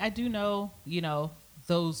this, like I do know,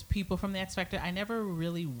 those people from the X Factor. I never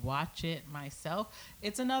really watch it myself.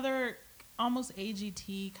 It's another almost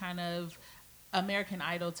AGT kind of American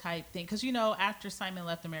Idol type thing. Because after Simon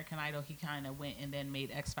left American Idol, he kind of went and then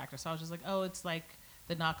made X Factor. So I was just like, oh, it's like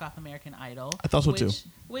the knockoff American Idol. I thought so too.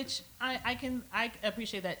 Which I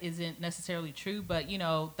appreciate that isn't necessarily true, but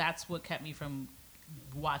that's what kept me from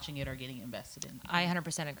watching it or getting invested in. I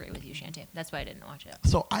 100% agree with you, Shantae. That's why I didn't watch it.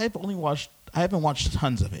 So I haven't watched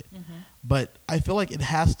tons of it, but I feel like it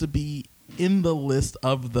has to be in the list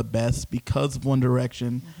of the best because of One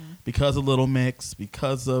Direction, because of Little Mix,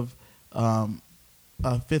 because of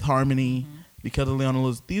Fifth Harmony, because of Leona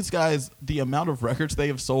Lewis. These guys, the amount of records they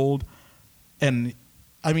have sold, and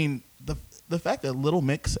I mean the fact that Little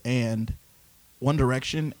Mix and One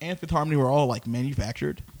Direction and Fifth Harmony were all like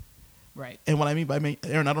manufactured. Right. And what I mean by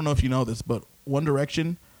Aaron, I don't know if you know this, but One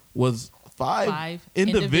Direction was five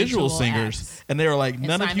individual singers, acts. and they were like, And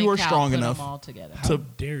none of Simon you are Cowell strong put them enough. all together. How To-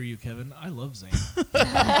 dare you, Kevin? I love Zayn.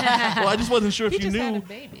 Well, I just wasn't sure if He you just had knew a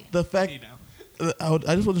baby. the fact. I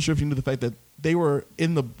just wasn't sure if you knew the fact that they were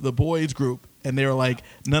in the boys group, and they were like,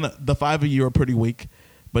 none of the 5 of you are pretty weak,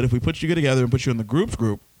 but if we put you together and put you in the group,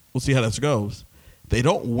 we'll see how this goes. They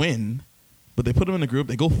don't win, but they put them in the group.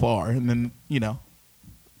 They go far, and then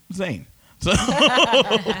Zayn. So,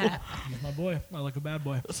 He's my boy. I like a bad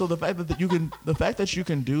boy. so the fact that you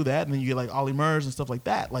can do that, and then you get like Ollie Murs and stuff like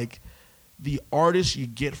that, like the artists you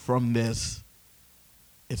get from this,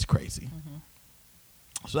 it's crazy.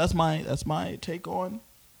 So that's my take on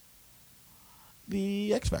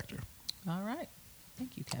the X Factor. All right.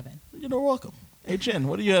 Thank you, Kevin. You're welcome. Hey Jen,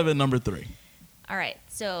 what do you have at number 3? All right,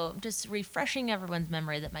 so just refreshing everyone's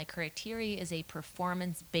memory that my criteria is a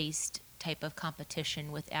performance-based type of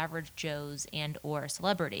competition with average Joes and or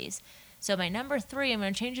celebrities. So my number 3, I'm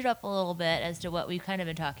going to change it up a little bit as to what we've kind of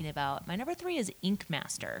been talking about. My number 3 is Ink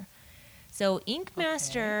Master. So Ink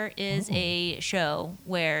Master is a show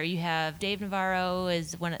where you have Dave Navarro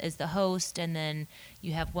is the host, and then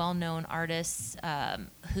you have well-known artists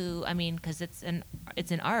who, I mean, because it's an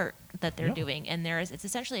art that they're Yeah. doing, and it's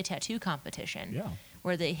essentially a tattoo competition. Yeah.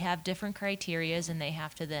 Where they have different criterias, and they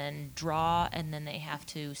have to then draw, and then they have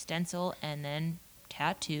to stencil, and then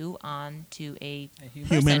tattoo onto a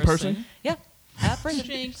Human person? yeah. A person.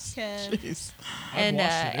 Jinx, Kev. Jeez. And watched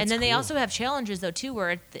it. and It's then they cool. also have challenges though too,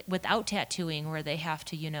 where without tattooing, where they have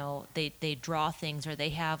to they draw things, or they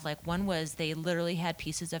have like one was they literally had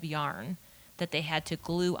pieces of yarn that they had to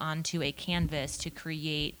glue onto a canvas to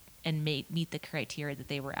create and meet the criteria that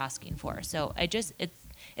they were asking for. So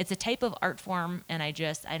it's a type of art form, and I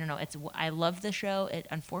don't know. I love the show. It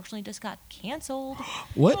unfortunately just got canceled.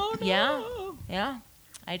 What? Oh, no. Yeah.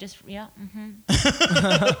 I just, yeah.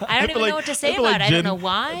 I don't even know what to say about it. I don't know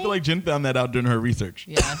why. I feel like Jen found that out during her research.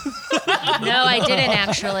 Yeah. No, I didn't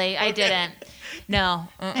actually. I didn't. No,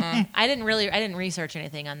 I didn't research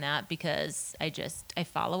anything on that because I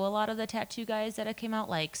follow a lot of the tattoo guys that have came out.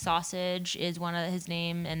 Like Sausage is one of his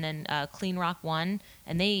name, and then Clean Rock One,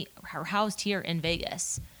 and they are housed here in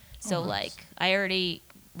Vegas. So like, I already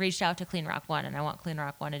reached out to Clean Rock One, and I want Clean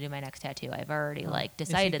Rock One to do my next tattoo. I've already decided Is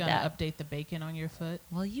he that. gonna update the bacon on your foot?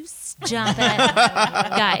 Well, you stop it,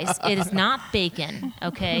 guys. It is not bacon,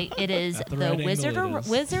 okay? It is At the the right angle it is.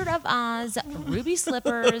 Wizard of Oz ruby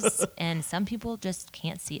slippers, and some people just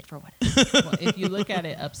can't see it for what it is. Well, if you look at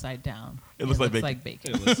it upside down, It looks like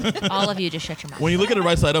bacon. All of you, just shut your mouth. When you look at it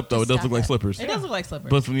right side up, though, it does Stop look like it. slippers. It does look like slippers.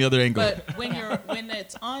 But from the other angle. But when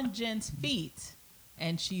it's on Jen's feet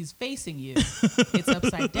and she's facing you, it's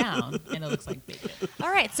upside down and it looks like bacon. All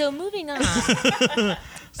right, so moving on.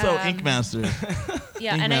 So, Ink Master.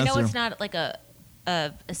 Yeah, Ink and I know Master. it's not like a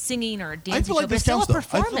singing or a I dancing feel show, like but this it's still a counts,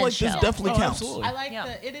 though. I feel performance like this show. definitely Oh, counts. absolutely. I like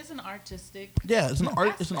Yeah. it is an artistic. Yeah, it's an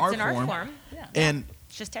art. It's an art It's an art form. form. Yeah. And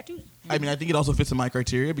It's just tattoos. I mean, I think it also fits in my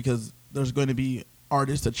criteria because there's going to be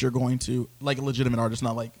artists that you're going to like, a legitimate artist,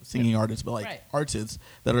 not like singing artists, but like Right. artists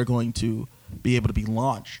that are going to be able to be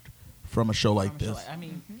launched from a show like From a show this. I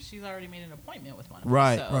mean, she's already made an appointment with one.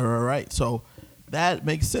 Right, so. right. So that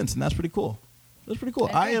makes sense, and that's pretty cool. That's pretty cool.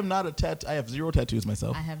 I I agree. am not a I have 0 tattoos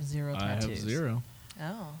myself. I have zero I tattoos. have 0.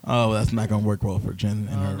 Oh. Oh, that's not going to work well for Jen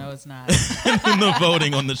and Oh her no, it's not. in the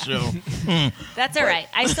voting on the show. That's all right.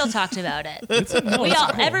 I still talked about it.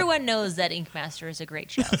 Everyone knows that Ink Master is a great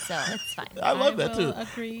show, so it's fine. I love that will too.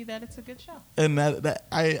 agree that it's a good show. And that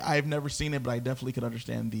I've never seen it, but I definitely could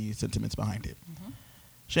understand the sentiments behind it. Mm-hmm.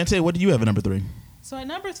 Shantae, what do you have at number 3? So at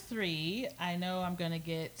number 3, I know I'm going to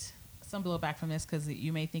get some blowback from this because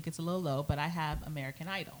you may think it's a little low, but I have American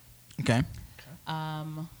Idol. Okay.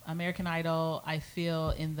 American Idol, I feel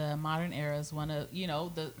in the modern era is one of,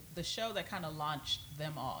 the show that kind of launched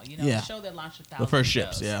them all. Yeah. The show that launched 1,000 The first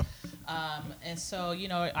shows. ships, yeah. And so,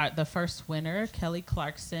 the first winner, Kelly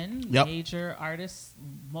Clarkson, Yep. major artist,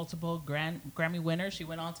 multiple Grammy winner. She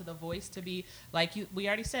went on to The Voice to be, we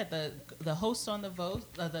already said, the hosts on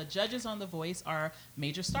the judges on The Voice are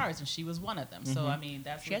major stars, and she was one of them. So, I mean,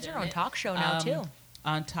 that's She has her own legitimate. talk show now, too.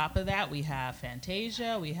 On top of that, we have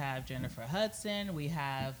Fantasia, we have Jennifer Hudson, we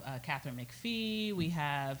have Catherine McPhee, we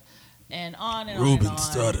have, and on and Ruben on and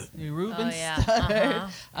on. Studdard. Ruben Oh, yeah.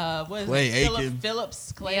 Studdard. What is Clay it? Aiken.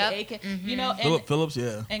 Phillips, Clay Yep. Aiken. Mhm. And, Phillips,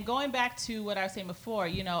 yeah. and going back to what I was saying before,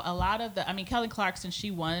 a lot of Kelly Clarkson, she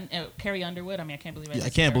won. Carrie Underwood, I can't believe I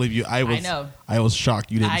can't believe you. I know. was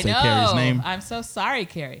shocked you didn't I say know. Carrie's name. I'm so sorry,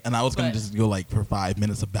 Carrie. And I was going But- to just go for 5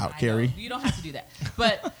 minutes about I know. Carrie. You don't have to do that.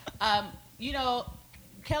 But,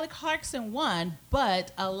 Kelly Clarkson won,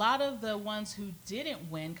 but a lot of the ones who didn't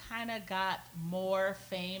win kind of got more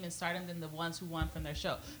fame and stardom than the ones who won from their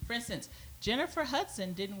show. For instance, Jennifer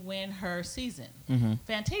Hudson didn't win her season.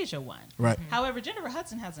 Fantasia won. Right. However, Jennifer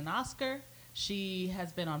Hudson has an Oscar. She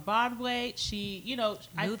has been on Broadway. She,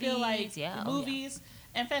 I feel like Movies, yeah. movies.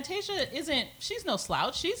 And Fantasia she's no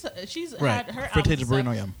slouch. She's Right. had her Fantasia albums and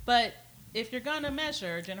Barrino, stuff. yeah. But if you're going to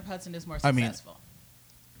measure, Jennifer Hudson is more I mean, successful.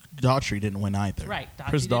 Daughtry didn't win either. Right.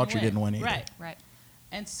 Chris Daughtry didn't win either. Right. Right.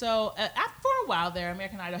 And so for a while there,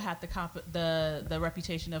 American Idol had the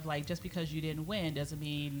reputation of just because you didn't win doesn't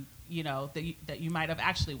mean, that you might have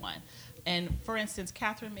actually won. And for instance,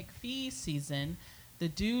 Catherine McPhee's season, the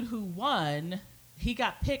dude who won, he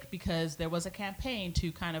got picked because there was a campaign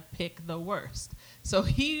to kind of pick the worst. So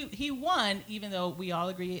he won, even though we all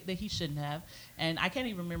agree that he shouldn't have. And I can't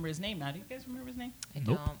even remember his name now. Do you guys remember his name? I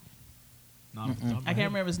Nope. don't. Not off the top of my I can't head.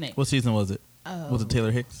 remember his name. What season was it? Was it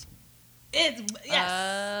Taylor Hicks? Yes,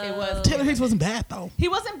 it was. Taylor Hicks wasn't bad, though. He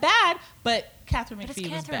wasn't bad, but Catherine But it's McPhee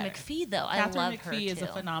was Catherine better. McPhee, though. Catherine I love McPhee her, is too. a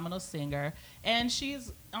phenomenal singer, and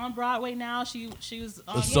she's on Broadway now. She was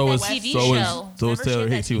on So that is TV so show. is so is Remember she Taylor had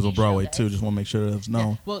that Hicks. He was on TV Broadway show, too. guys? Just want to make sure that was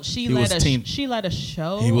known. Well, she He was she led a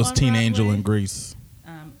show. He was on Teen Angel Broadway. in Grease.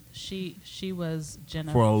 She was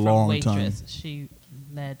Jenna For a from long Waitress. time. She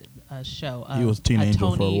led a show. He was Teen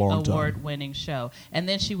Angel for a long time. Award-winning show, and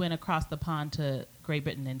then she went across the pond to Great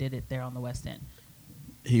Britain and did it there on the West End.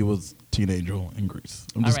 He was Teen Angel in Grease.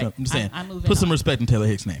 I'm All just, right. I'm just saying. I'm moving Put some on. respect in Taylor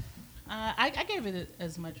Hicks' name. I gave it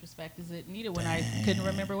as much respect as it needed when I couldn't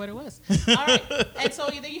remember what it was. All right, and so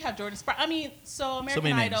then you have Jordan Sparks. I mean, so American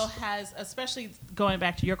many Idol names. has, especially going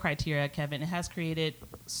back to your criteria, Kevin, it has created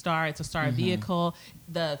star. It's a star Mm-hmm. vehicle.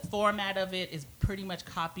 The format of it is pretty much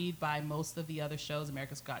copied by most of the other shows.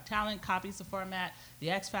 America's Got Talent copies the format. The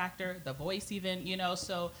X Factor, The Voice, even.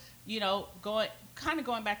 So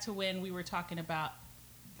going back to when we were talking about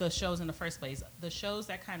the shows in the first place. The shows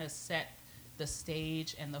that kind of set the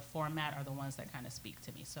stage and the format are the ones that kind of speak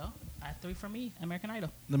to me. So, 3 for me, American Idol.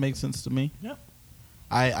 That makes sense to me. Yeah.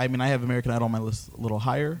 I mean, I have American Idol on my list a little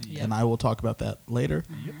higher, Yep. and I will talk about that later.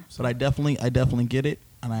 Yep. But I definitely get it,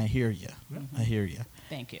 and I hear you. I hear you.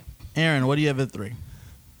 Thank you. Aaron, what do you have at 3?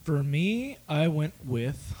 For me, I went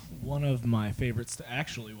with one of my favorites to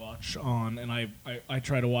actually watch on, and I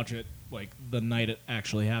try to watch it like the night it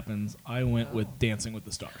actually happens. I went with Dancing with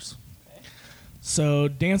the Stars. So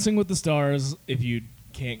Dancing with the Stars, if you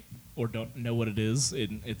can't or don't know what it is,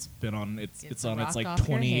 it's been on it's a on its rock like off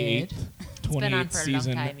your 28th head. been on 28th for a long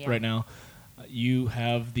season time, yeah. right now. You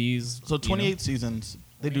have these So 28 seasons.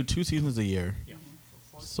 They do 2 seasons a year. Yeah.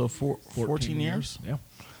 So 14 years? Yeah.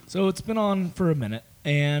 So it's been on for a minute,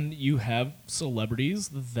 and you have celebrities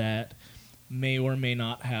that may or may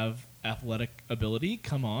not have athletic ability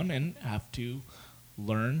come on and have to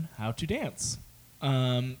learn how to dance.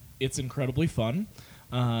 It's incredibly fun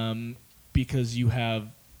because you have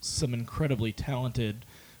some incredibly talented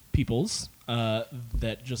peoples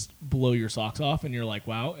that just blow your socks off, and you're like,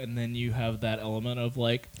 wow. And then you have that element of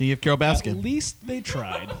like, Then you have Carol at Baskin. least they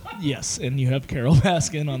tried. Yes, and you have Carol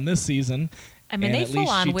Baskin on this season. I mean, and they at full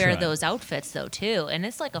least on she wear tried. those outfits though too, and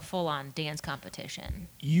it's like a full on dance competition.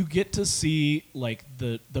 You get to see like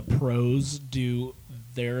the pros do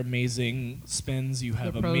their amazing spins. You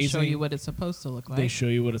have The pros amazing. show you what it's supposed to look like. They show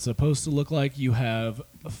you what it's supposed to look like. You have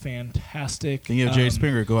a fantastic. Then you have Jerry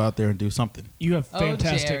Springer go out there and do something. You have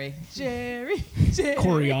fantastic. Oh, Jerry.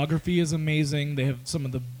 Choreography is amazing. They have some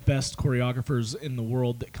of the best choreographers in the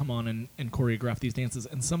world that come on and choreograph these dances.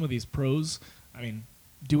 And some of these pros, I mean,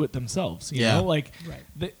 do it themselves. You Yeah. know? Like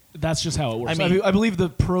Right. that's just how it works. I mean- I believe the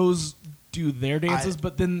pros do their dances, I-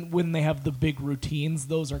 but then when they have the big routines,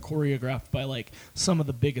 those are choreographed by like some of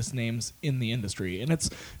the biggest names in the industry, and it's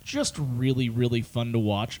just really, really fun to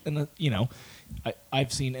watch. And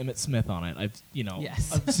I've seen Emmett Smith on it.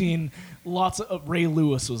 Yes. I've seen lots of Ray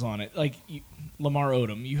Lewis was on it. Like Lamar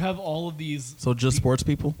Odom. You have all of these. So just sports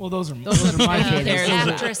people? Well, those are Those are my my favorites. favorites. Those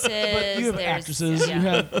are- Actresses. But you have there's- actresses. yeah. You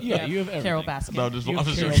have you have everything. Carol Baskin. No, just You have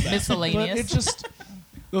I'm Carol just- Baskin. Miscellaneous. But it just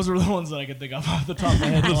those are the ones that I could think of off the top of my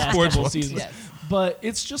head. The last sports couple ones. seasons. Yes. But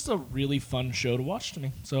it's just a really fun show to watch to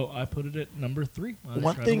me. So I put it at number 3.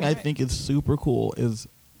 One thing I think is super cool is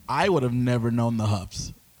I would have never known the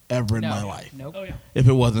Huffs ever in my life Nope. Oh yeah. if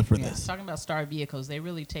it wasn't for Yeah. this. Talking about star vehicles, they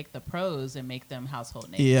really take the pros and make them household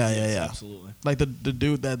names. Yeah. Absolutely. Like the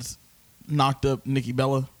dude that's knocked up Nikki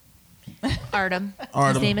Bella. Artem.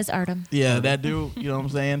 Artem. His name is Artem. Yeah, that dude. You know what I'm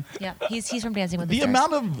saying? Yeah, he's from Dancing with the The Stars.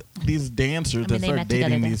 amount of these dancers I mean, that they start met together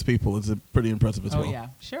dating there. these people is pretty impressive as Oh well. yeah.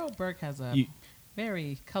 Cheryl Burke has a You-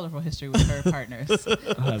 very colorful history with her partners.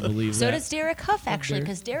 I believe So that. does Derek Huff actually, Derek-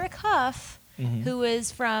 because Derek Huff, Mhm. who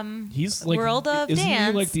is from He's like World of isn't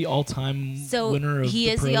Dance. he like the all-time So winner of he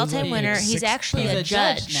the is the pros? all-time Like, winner. six He's actually He's a a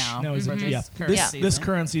judge judge. now. No, he's for a, this yeah. current This season.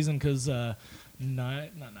 current season because not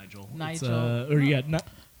Nigel. It's, Nigel. or yeah, not,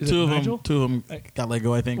 is Two it of Nigel? them got let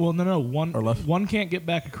go, I think. Well, no. Or left. One can't get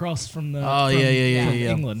back across from the. Oh, from, yeah. from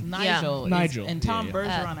England. Nigel. Nigel. And Tom Yeah.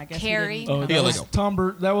 Bergeron, I guess. he Carrie. didn't Oh, come that Yeah, back. was let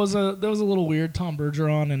Tom. That was a little weird. Tom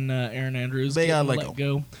Bergeron and Aaron Andrews. They got getting let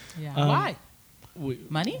go. Yeah. Um, Why? We-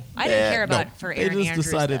 Money? I didn't Yeah, care about no. for Aaron They just Andrews,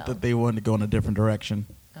 decided though. that they wanted to go in a different direction.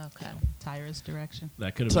 Okay. Tyrus direction.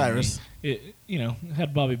 That could have Cyrus. been me.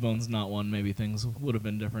 Had Bobby Bones not won, maybe things would have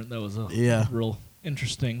been different. That was a Yeah. real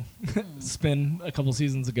interesting spin a couple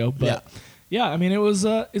seasons ago. But yeah, I mean,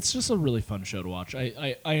 it's just a really fun show to watch.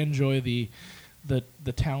 I enjoy the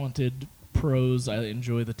talented pros. I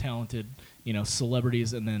enjoy the talented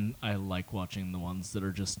celebrities, and then I like watching the ones that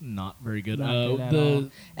are just not very good. Not good at all.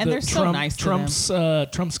 And they're so nice to them.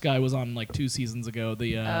 Trump's guy was on like 2 seasons ago.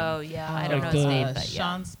 The Oh yeah, I don't know like his the- name, but yeah.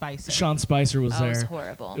 Sean Spicer. Sean Spicer was Oh, there. it was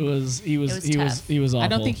horrible. He was tough. awful. I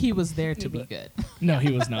don't think he was there to be good. No,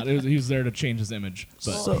 he was not. He was there to change his image. But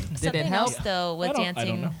So- Did it Something help? else though with I don't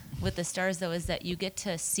Dancing know. with the Stars though is that you get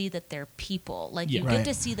to see that they're people. Like Yeah. you Right. get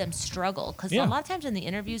to see them struggle because Yeah. a lot of times in the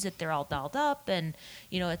interviews that they're all dolled up and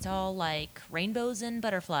it's all like rainbows and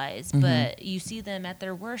butterflies, but you see them at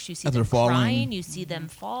their worst. You see As them they're falling. crying. You see them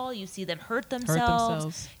fall. You see them hurt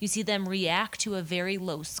themselves. You see them react to a very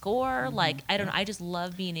low score. Like I don't know. I just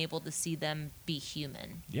love being able to see them be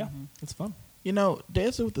human. yeah, it's fun.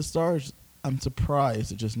 Dancing with the Stars, I'm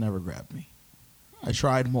surprised it just never grabbed me. I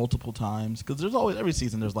tried multiple times because there's always every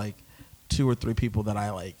season there's like 2 or 3 people that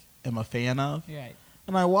I like am a fan of, Right.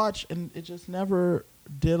 and I watch and it just never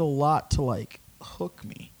did a lot to like hook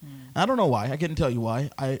me. I don't know why. I couldn't tell you why.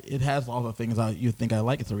 It has all the things you think I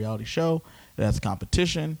like. It's a reality show. It has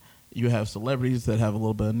competition. You have celebrities that have a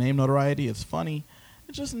little bit of name notoriety. It's funny.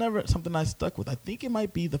 it's just never something I stuck with. I think it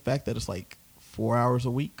might be the fact that it's like 4 hours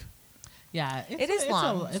a week. Yeah, It is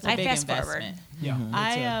long. It's a I big fast forward. investment. Yeah,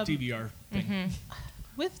 I, it's a DVR thing.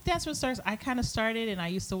 With Dance with the Stars, I kind of started and I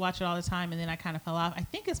used to watch it all the time, and then I kind of fell off. I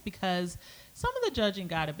think it's because some of the judging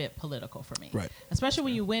got a bit political for me. Right. Especially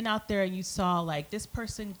when you went out there and you saw, like, this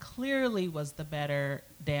person clearly was the better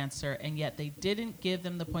dancer, and yet they didn't give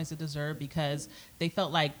them the points they deserve because they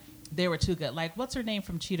felt like they were too good. Like, what's her name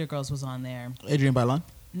from Cheetah Girls was on there? Adrienne Bailon.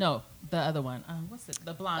 No, the other one. What's it?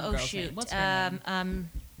 The blonde Oh girl's shoot. name. What's her name?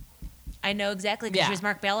 I know exactly because Yeah. she was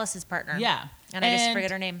Mark Ballas's partner. Yeah. And I just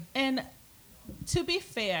forget her name. And to be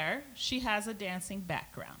fair, she has a dancing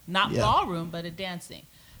background. Not Yeah. ballroom, but a dancing.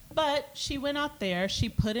 But she went out there, she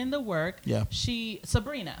put in the work. Yeah.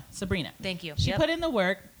 Sabrina. Thank you. She Yep. put in the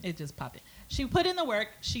work. It just popped in. She put in the work.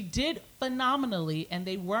 She did phenomenally, and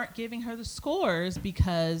they weren't giving her the scores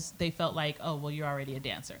because they felt like, oh, well, you're already a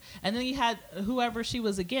dancer. And then you had whoever she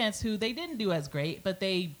was against, who they didn't do as great, but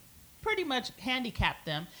they pretty much handicapped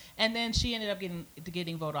them. And then she ended up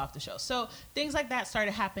getting voted off the show. So things like that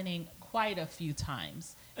started happening quite a few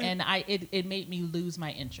times, and it made me lose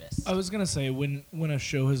my interest. I was gonna say when a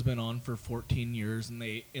show has been on for 14 years and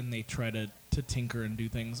they try to tinker and do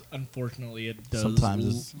things, unfortunately it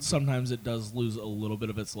does sometimes it does lose a little bit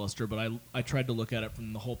of its luster. But I tried to look at it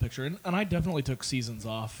from the whole picture, and I definitely took seasons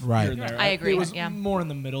off. Right. Here and there. I agree, It was yeah. more in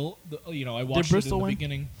the middle. I watched it in Bristol the win?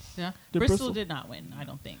 beginning. Yeah, Did Bristol Bristol- did not win, I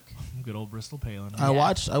don't think. Good old Bristol Palin. I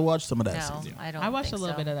watched some of that No, season. I don't. I watched a think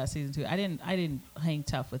little so. bit of that season too. I didn't hang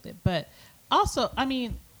tough with it, but also, I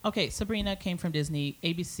mean, okay, Sabrina came from Disney.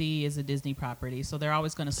 ABC is a Disney property, so they're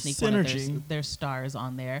always going to sneak one of Synergy. their stars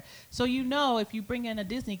on there. So if you bring in a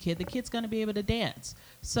Disney kid, the kid's going to be able to dance.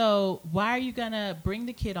 So why are you going to bring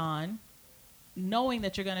the kid on, knowing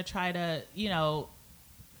that you're going to try to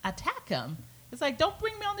attack him? It's like, don't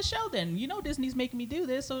bring me on the show then. Disney's making me do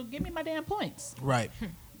this, so give me my damn points. Right.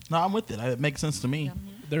 No, I'm with it. It makes sense to me.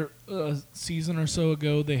 There, a season or so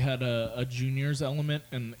ago, they had a juniors element,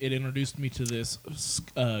 and it introduced me to this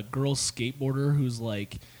girl skateboarder who's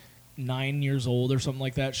like 9 years old or something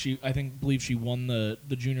like that. I believe she won the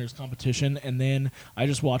juniors competition, and then I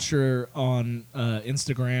just watched her on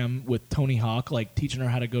Instagram with Tony Hawk, like teaching her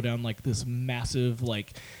how to go down like this massive,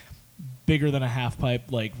 like bigger than a half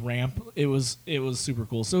pipe like ramp. It was super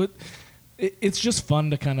cool. So it's just fun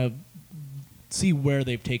to kind of see where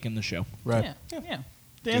they've taken the show. Right. Yeah.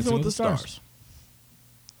 Dancing with the Stars.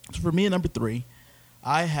 So for me at number 3,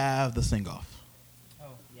 I have The Sing Off. Oh,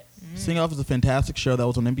 yes. Sing Off is a fantastic show that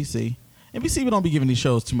was on NBC. NBC, we don't be giving these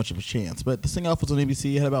shows too much of a chance, but The Sing Off was on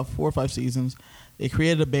NBC. It had about 4 or 5 seasons. They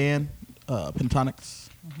created a band, Pentatonics.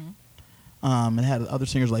 It had other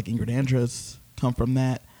singers like Ingrid Andress come from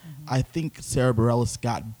that. I think Sarah Bareilles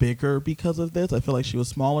got bigger because of this. I feel like she was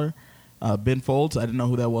smaller. Ben Folds, I didn't know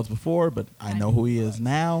who that was before, but I know who he is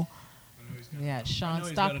now. Yeah, I Sean know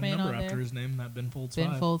he's got a Stockman number on after there. his name, not Ben Folds Ben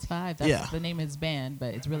 5. Folds 5. That's Yeah. the name of his band,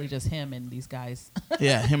 but it's really just him and these guys.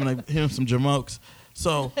 Yeah, him and some jamokes.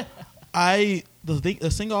 So, the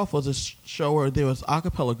Sing Off was a show where there was a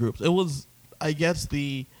cappella groups. It was, I guess,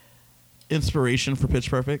 the inspiration for Pitch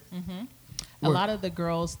Perfect. A lot of the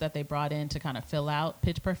girls that they brought in to kind of fill out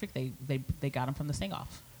Pitch Perfect, they got them from the Sing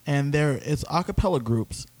Off. And there is a cappella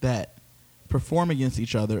groups that perform against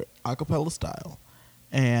each other a cappella style.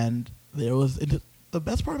 And the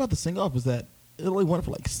best part about the Sing Off is that it only went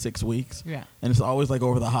for like 6 weeks. Yeah. And it's always like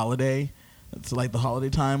over the holiday. It's like the holiday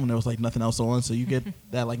time when there was like nothing else on, so you get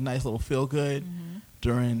that like nice little feel good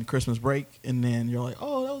during Christmas break, and then you're like,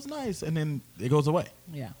 oh, that was nice, and then it goes away.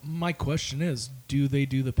 Yeah. My question is, do they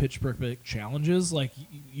do the Pitch Perfect challenges? Like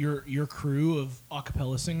your crew of a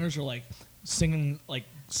cappella singers are like singing like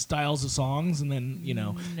styles of songs, and then you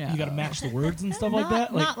got to match the words and stuff like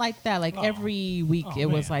that. Not like that. Like every week, Oh, it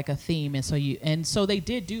was man. like a theme, and so they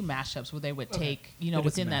did do mashups where they would take They did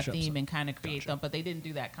within some that mashups. theme and kind of create Gotcha. them, but they didn't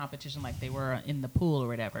do that competition like they were in the pool or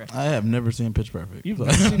whatever. I have never seen Pitch Perfect. You've so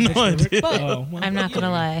never I have seen Pitch no Perfect? idea. But- Oh, well, I'm not gonna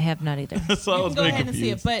lie, I have not either. So I You was can go very ahead and see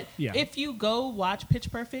it, confused. but Yeah. if you go watch Pitch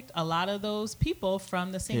Perfect, a lot of those people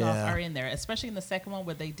from the Sing Off Yeah. are in there, especially in the second one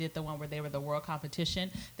where they did the one where they were the world competition.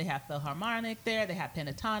 They had Philharmonic there, they had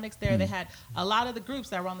Pentatonics there, they had a lot of the groups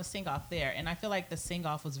that were on the Sing Off there, and I feel like the Sing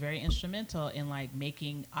Off was very instrumental in like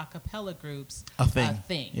making a cappella groups a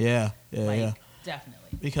thing. Yeah, like, yeah.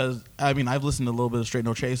 definitely. Because I mean, I've listened to a little bit of Straight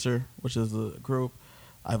No Chaser, which is a group.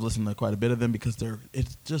 I've listened to quite a bit of them because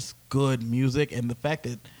it's just good music, and the fact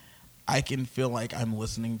that I can feel like I'm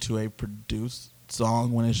listening to a produced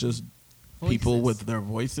song when it's just people Voices. with their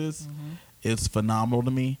voices is phenomenal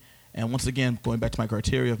to me. And once again, going back to my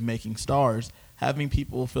criteria of making stars, having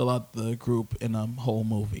people fill out the group in a whole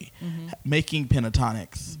movie, Mm-hmm. making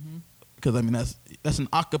pentatonics, because I mean that's an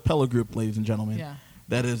a cappella group, ladies and gentlemen. Yeah.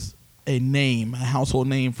 That is a name, a household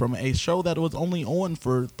name from a show that was only on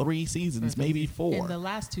for 3 seasons, maybe 4. And the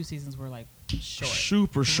last 2 seasons were like short.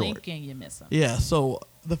 Super short. Blink and you miss them. Yeah, so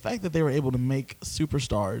the fact that they were able to make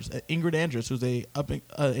superstars, Ingrid Andress, who's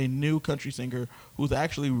a new country singer who's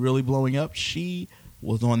actually really blowing up, she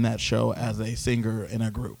was on that show as a singer in a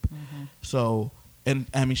group. Mm-hmm. So, and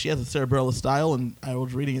I mean, she has a Sarah Bareilles style, and I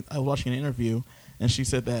was watching an interview, and she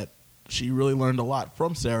said that she really learned a lot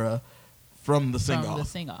from Sarah from the From sing-off. the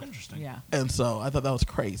sing-off. Interesting. Yeah. And so I thought that was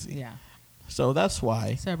crazy. Yeah. So that's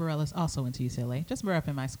why Sarah Bareilles also went to UCLA. Just grew up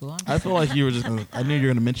in my school. I feel like you were just gonna, I knew you were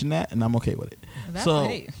going to mention that, and I'm okay with it. That's so,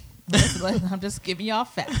 great. I'm just giving y'all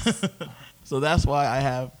facts. So that's why I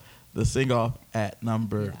have the sing-off at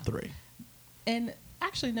number 3. And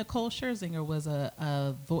actually, Nicole Scherzinger was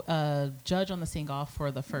a judge on the sing-off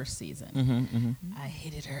for the first season. I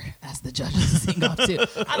hated her as the judge of the sing-off too.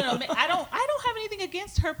 I don't know. I don't have anything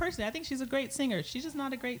against her personally. I think she's a great singer. She's just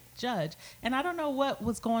not a great judge. And I don't know what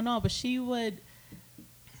was going on, but she would.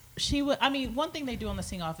 I mean, one thing they do on the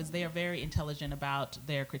sing-off is they are very intelligent about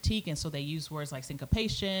their critique, and so they use words like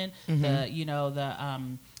syncopation,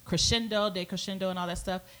 the crescendo, decrescendo, and all that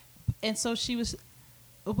stuff. And so she was.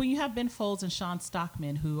 When you have Ben Folds and Sean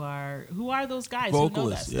Stockman, who are those guys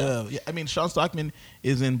Vocalists, who know that stuff? yeah. I mean, Sean Stockman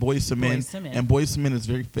is in Boyz II Men, and Boyz II Men is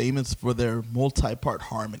very famous for their multi-part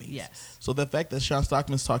harmonies. Yes. So the fact that Sean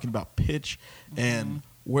Stockman's talking about pitch and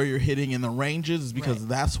where you're hitting in the ranges is because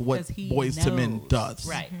that's what Boyz II Men does.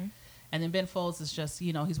 Right. And then Ben Folds is just,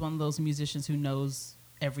 he's one of those musicians who knows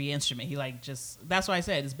every instrument. He that's why I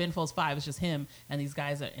said it's Ben Folds 5. It's just him and these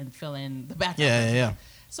guys fill in the background. Yeah.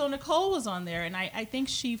 So Nicole was on there, and I think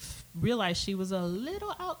she realized she was a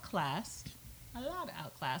little outclassed, a lot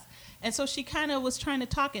outclassed. And so she kind of was trying to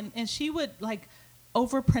talk, and she would,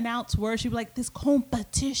 overpronounce words. She'd be like, this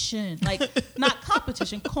competition. Not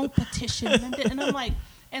competition, competition. And I'm like,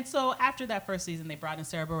 and so after that first season, they brought in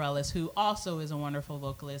Sarah Bareilles, who also is a wonderful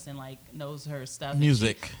vocalist and, knows her stuff.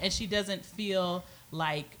 Music. And she doesn't feel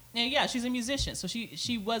she's a musician. So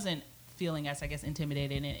she wasn't feeling, as I guess,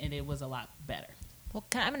 intimidated, and it was a lot better. Well,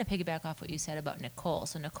 I'm going to piggyback off what you said about Nicole.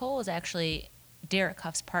 So Nicole is actually Derek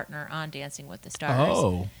Huff's partner on Dancing with the Stars.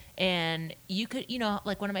 Oh. And you could,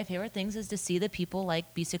 one of my favorite things is to see the people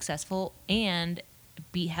be successful and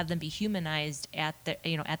have them be humanized at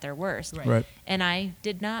their worst. Right. And I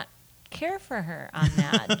did not care for her on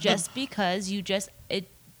that just because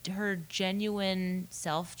her genuine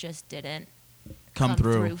self just didn't come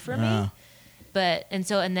through for me.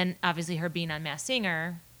 And then obviously her being on Masked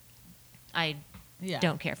Singer, I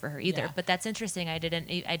don't care for her either. Yeah. But that's interesting. I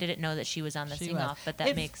didn't know that she was on the sing-off, but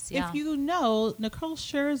that makes If you know, Nicole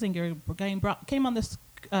Scherzinger came on this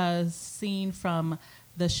scene from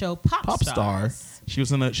the show Pop Stars. She was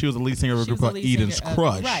the lead singer of a group called Eden's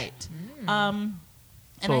Crush. Right.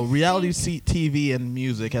 So reality TV and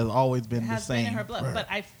music has always been the same. Been in her blood, right. but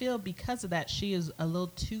I feel because of that she is a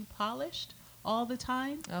little too polished all the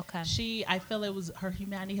time. Okay. I feel her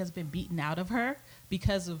humanity has been beaten out of her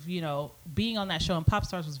because of, being on that show, and Pop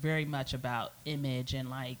Stars was very much about image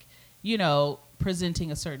and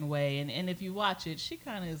presenting a certain way. And if you watch it, she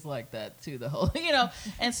kind of is like that too, the whole,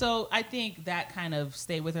 and so I think that kind of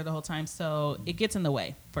stayed with her the whole time. So it gets in the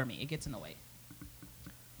way for me. It gets in the way.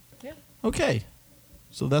 Yeah. Okay.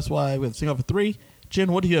 So that's why we have to sing off at 3.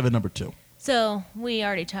 Jen, what do you have at number 2? So we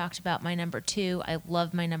already talked about my number 2. I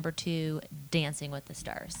love my number 2, Dancing with the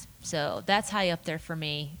Stars. So that's high up there for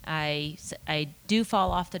me. I do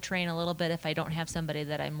fall off the train a little bit if I don't have somebody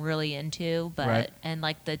that I'm really into. But right. And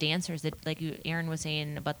the dancers, Aaron was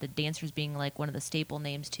saying about the dancers being one of the staple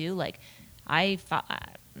names too. I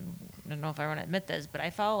don't know if I want to admit this, but I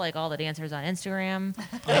follow all the dancers on Instagram.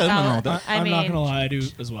 I'm not gonna lie, I do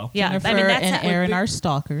as well. Yeah, Jennifer that's and Aaron are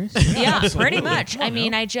stalkers. Yeah, pretty much. And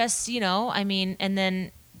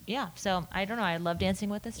then so I don't know. I love Dancing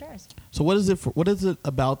with the Stars. So what is it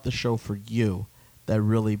about the show for you that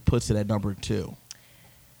really puts it at number 2?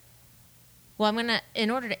 Well, in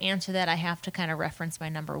order to answer that, I have to kind of reference my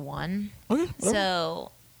number 1. Okay.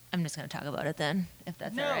 So I'm just going to talk about it then, if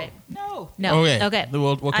that's all right. No. Okay.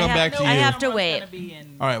 We'll come back to you. I have to wait.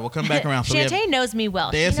 All right, we'll come back around. So Shantae knows me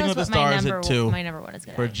well. Dancing she knows with the what Stars at 2 my number 1 is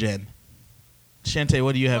going to for be. Jen. Shantae,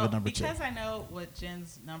 what do you have at number 2? Because I know what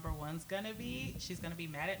Jen's number 1's going to be, she's going to be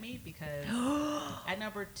mad at me because at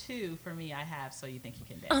number 2 for me, I have So You Think You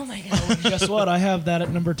Can Dance. Oh, my God. Guess what? I have that at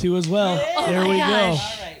number 2 as well. Yeah. There we go. All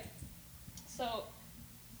right. So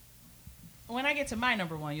when I get to my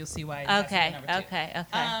number one, you'll see why. That's my Okay, number two. okay.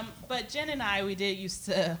 But Jen and I, we did used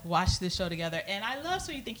to watch this show together, and I love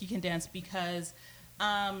So You Think You Can Dance because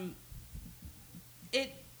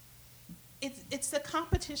it's the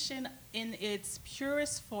competition in its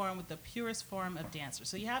purest form with the purest form of dancers.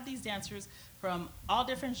 So you have these dancers from all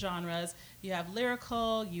different genres. You have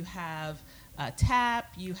lyrical, you have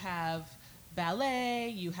tap, you have ballet,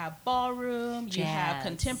 you have ballroom, you have Jazz.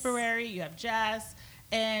 contemporary, you have jazz.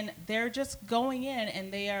 And they're just going in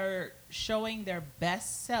and they are showing their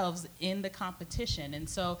best selves in the competition. And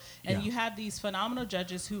so, Yeah. you have these phenomenal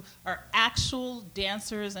judges who are actual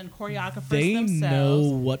dancers and choreographers They know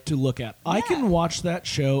themselves. what to look at. I Yeah. can watch that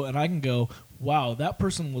show and I can go, wow, that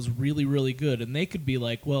person was really, really good. And they could be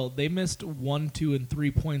like, well, they missed 1, 2, and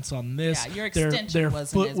 3 points on this. Yeah, your Their extension wasn't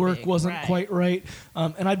as footwork big, wasn't right. quite right.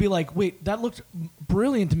 And I'd be like, wait, that looked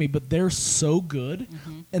brilliant to me, but they're so good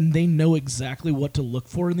Mm-hmm. and they know exactly what to look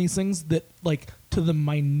for in these things that, like, to the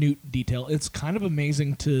minute detail. It's kind of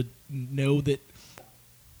amazing to know that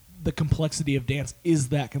the complexity of dance is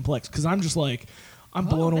that complex. Because I'm just like, I'm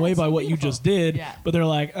blown away that's by what you beautiful. just did. Yeah. But they're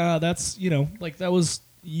like, that's, like, that was,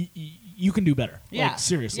 you can do better. Yeah, Like,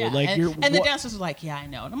 seriously. yeah. Like, and, you're and the what- dancers were like, "Yeah, I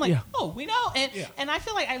know." And I'm like, Yeah. "Oh, we know." And Yeah. and I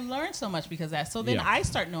feel like I learned so much because of that. So then Yeah. I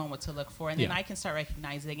start knowing what to look for, and then Yeah. I can start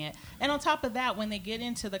recognizing it. And on top of that, when they get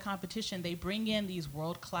into the competition, they bring in these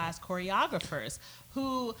world class choreographers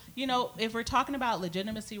who, if we're talking about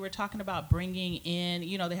legitimacy, we're talking about bringing in.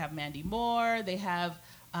 They have Mandy Moore. They have.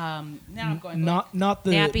 Now I'm going blank. not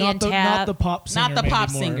the Nappy not and the Tap. not the pop singer. Not the Mandy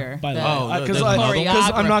pop Moore, singer, By the the- way, Oh, because the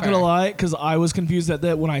I'm not gonna choreographer. lie, because I was confused at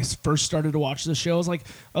that when I first started to watch the show. I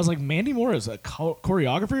was like, Mandy Moore is a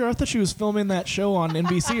choreographer. I thought she was filming that show on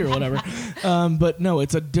NBC or whatever. But no,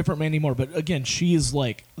 it's a different Mandy Moore. But again, she is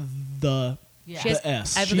like the Yeah. She has- the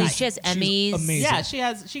S. I believe She's- she has she's Emmys. Amazing.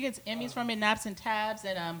 Yeah, she gets Emmys from it, Naps and Tabs,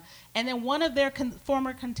 and then one of their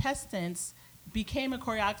former contestants became a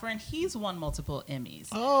choreographer, and he's won multiple Emmys.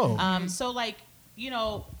 Oh. So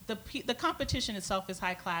the competition itself is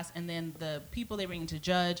high class, and then the people they bring to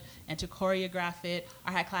judge and to choreograph it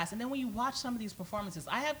are high class. And then when you watch some of these performances,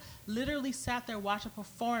 I have literally sat there watch a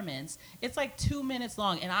performance. It's like 2 minutes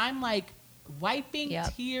long, and I'm like wiping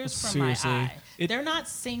Yep. tears from Seriously. my eye. It- They're not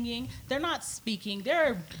singing, they're not speaking,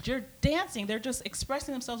 they're dancing. They're just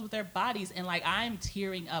expressing themselves with their bodies, and like I'm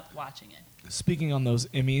tearing up watching it. Speaking on those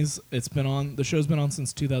Emmys, the show's been on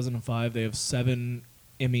since 2005. They have 7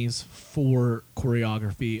 Emmys for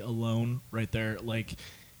choreography alone right there. Like,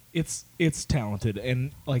 it's talented.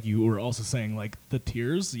 And like you were also saying, like, the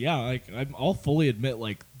tears, yeah, like, I'll fully admit,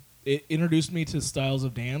 like, it introduced me to styles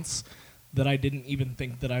of dance that I didn't even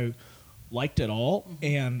think that I liked at all. Mm-hmm.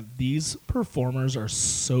 And these performers are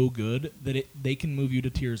so good that they can move you to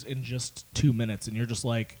tears in just 2 minutes. And you're just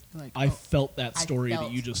like, Like, I oh, felt that I story that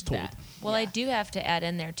felt you just told. that. Well, I Yeah. do have to add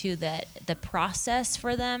in there too that the process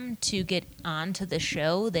for them to get onto the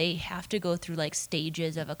show, they have to go through like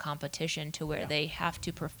stages of a competition to where Yeah. they have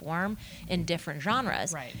to perform in different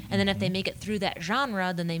genres. Right. And then if they make it through that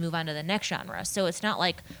genre, then they move on to the next genre. So it's not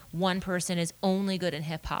like one person is only good in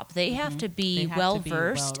hip hop. They have to be They have to well be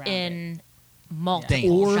versed well-rounded. in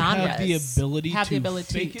multiple Or genres. have the ability Have the to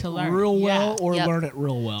ability fake to it learn. real well Yeah. or Yep. learn it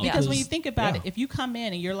real well. Because when you think about yeah. it, if you come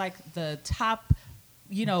in and you're like the top,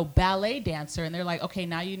 ballet dancer, and they're like, okay,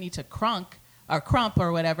 now you need to crump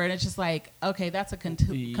or whatever, and it's just like, okay, that's a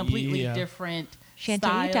completely Yeah. different Shantae,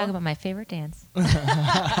 style. you talk about my favorite dance.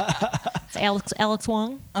 It's Alex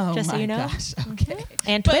Wong, Oh just my so you know. gosh. Okay.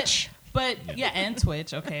 And But- Twitch. But yeah, and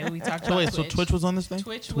Twitch. Okay, we talked So about wait, Twitch. so Twitch was on this thing?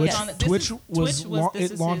 Twitch was Twitch, on it. Twitch was this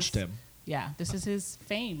it is launched his- him. Yeah, this is his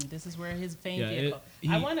fame. This is where his fame Yeah, vehicle. he-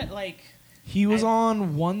 I want to like. He was I-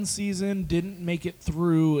 on one season, didn't make it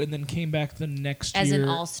through, and then came back the next As year an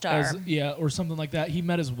all-star. Yeah, or something like that. He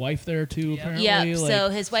met his wife there too. Yeah. Apparently, Yeah, like, so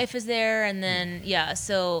his wife is there, and then,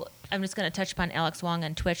 so I'm just going to touch upon Alex Wong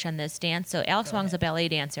on Twitch on this dance. So Alex Wong's a ballet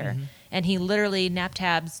dancer, and he literally, Nap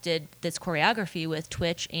Tabs did this choreography with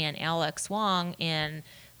Twitch and Alex Wong, and,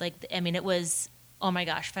 it was, oh my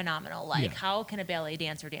gosh, phenomenal. Like, Yeah. how can a ballet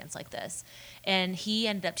dancer dance like this? And he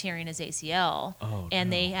ended up tearing his ACL, Oh, and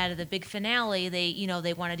no. they had the big finale, they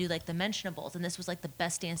want to do, the mentionables, and this was, the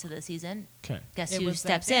best dance of the season. okay. Guess It who was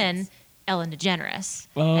that steps in? dance. Ellen DeGeneres.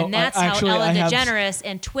 Oh, And that's actually, how I Ellen have- DeGeneres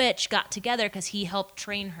and Twitch got together because he helped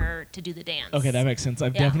train her to do the dance. Okay, that makes sense.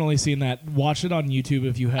 I've Yeah. definitely seen that. Watch it on YouTube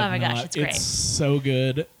if you have Oh my not. gosh, it's great. so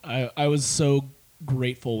good. I was so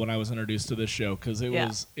grateful when I was introduced to this show because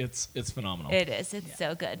Yeah. it's phenomenal. It is. It's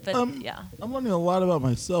so good. But yeah. I'm learning a lot about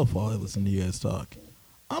myself while I listen to you guys talk.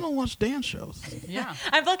 I don't watch dance shows. Yeah.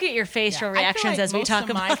 I'm looking at your facial Yeah, I feel reactions like as we most talk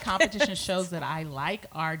of my about competition shows that I like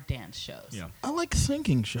are dance shows. Yeah. I like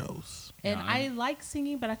singing shows. And Yeah, I like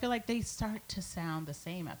singing, but I feel like they start to sound the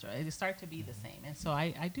same after. They start to be the same. And so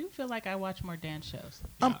I do feel like I watch more dance shows.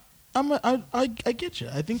 I get you.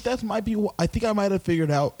 I think that might be. I think I might have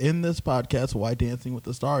figured out in this podcast why Dancing with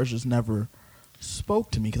the Stars just never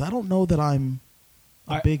spoke to me, because I don't know that I'm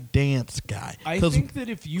a big dance guy. I 'Cause- think that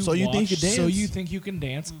if you so you think you watched dance? So You Think You Can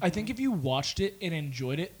Dance, I think if you watched it and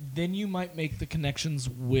enjoyed it, then you might make the connections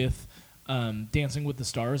with Dancing with the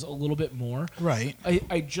Stars a little bit more. Right.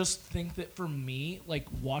 I just think that for me, like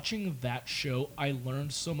watching that show, I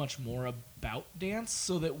learned so much more about dance,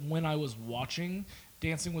 so that when I was watching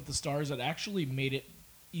Dancing with the Stars, it actually made it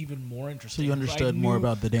even more interesting. So you 'Cause understood I more knew-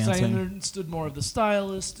 about the 'cause I dancing. understood more of the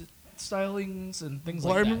stylings and things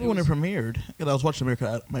Well, like I that. remember when it premiered, because I was watching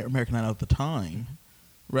American Idol at the time,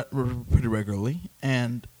 pretty regularly,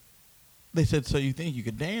 and they said, "So you think you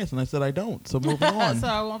could dance?" And I said, "I don't." So moving on. So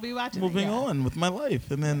I won't be watching it, Moving yeah. on with my life,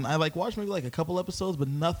 and then I watched maybe a couple episodes, but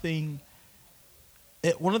nothing.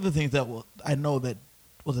 One of the things that I know that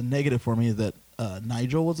was a negative for me is that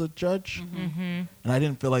Nigel was a judge, and I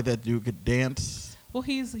didn't feel like that dude could dance. Well,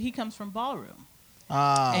 he comes from ballroom.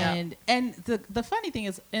 Ah, And the funny thing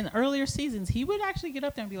is, in earlier seasons, he would actually get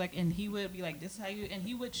up there and be like, this is how you, and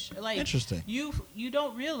he would Interesting. You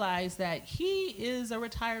don't realize that he is a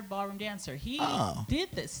retired ballroom dancer. He did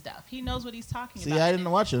this stuff. He knows what he's talking See, about. I didn't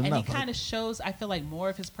watch it and enough. he kind of shows, I feel like, more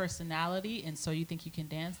of his personality. And So You Think You Can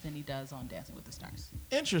Dance than he does on Dancing with the Stars.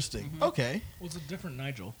 Interesting. Okay, Well, it's a different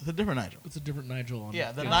Nigel. it's a different Nigel. It's a different Nigel on.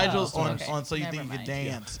 Yeah, the Oh, Nigel okay. on So You Never Think You Could mind.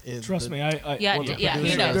 Dance is Trust the- me, I Yeah, well, the yeah, he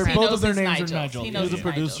producer- knows. they're He both knows of their his names Nigels. are Nigel. He He knows was a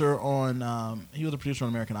his producer on. He was a producer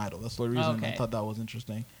on American Idol. That's the reason I Okay. thought that was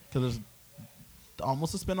interesting, because it's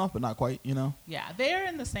almost a spinoff, but not quite. Yeah, they're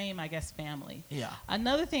in the same, I guess, family. Yeah.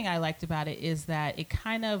 Another thing I liked about it is that it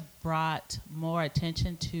kind of brought more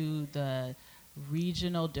attention to the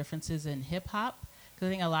regional differences in hip hop. Because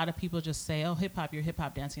I think a lot of people just say, "Oh, hip hop, you're hip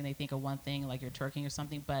hop dancing." They think of one thing, like you're twerking or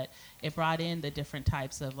something. But it brought in the different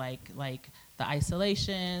types of like the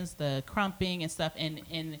isolations, the crumping and stuff,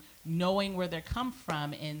 and knowing where they come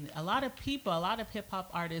from. And a lot of people, a lot of hip hop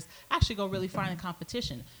artists actually go really far in the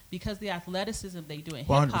competition because the athleticism they do in hip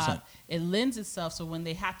 100%. hop, it lends itself. So when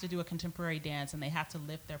they have to do a contemporary dance and they have to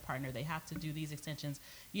lift their partner, they have to do these extensions,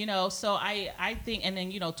 So I think, and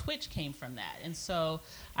then Twitch came from that, and so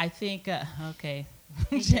I think okay.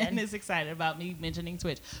 Jen is excited about me mentioning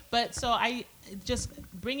Twitch. But so I just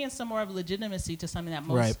bring in some more of legitimacy to something that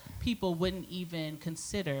most Right. people wouldn't even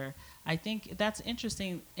consider. I think that's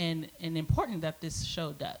interesting and important that this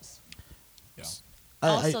show does. Yeah.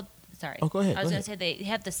 Also, sorry. Oh, go ahead, I was go going to say they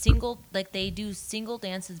have the single, they do single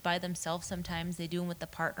dances by themselves sometimes. They do them with the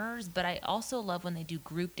partners, but I also love when they do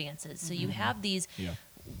group dances. So you have these Yeah.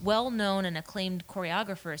 well-known and acclaimed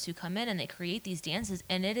choreographers who come in and they create these dances,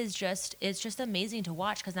 and it's just amazing to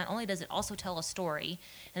watch, because not only does it also tell a story,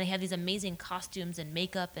 and they have these amazing costumes and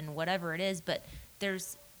makeup and whatever it is, but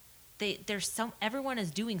everyone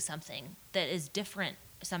is doing something that is different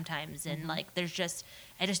sometimes, and I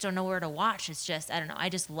just don't know where to watch. It's just, I don't know, I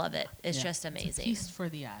just love it. It's Yeah. just It's a amazing. feast for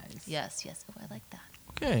the eyes. Yes. Oh, I like that.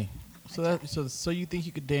 Okay. So you think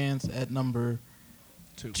you could dance at number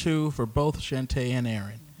Two. 2 for both Shantae and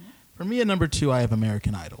Aaron. For me, at number 2, I have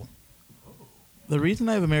American Idol. The reason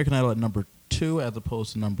I have American Idol at number 2 as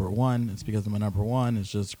opposed to number 1 is because my number 1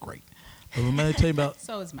 is just great. But let me tell you about.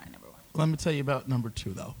 So is my number one. Let me tell you about number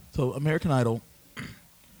 2, though. So American Idol,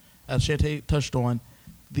 as Shantae touched on,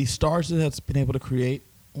 the stars it has been able to create,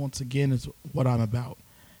 once again, is what I'm about.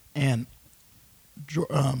 And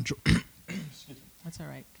That's all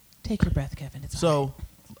right. Take your breath, Kevin. It's all so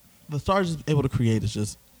the stars is able to create is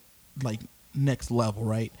just next level,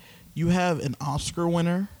 right? You have an Oscar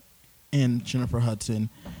winner in Jennifer Hudson.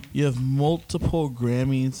 You have multiple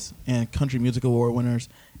Grammys and Country Music Award winners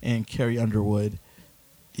in Carrie Underwood.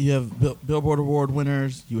 You have Billboard Award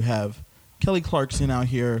winners. You have Kelly Clarkson out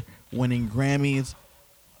here winning Grammys.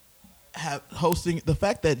 Hosting the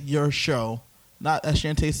fact that your show, not as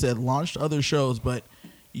Shantae said, launched other shows, but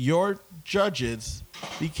your judges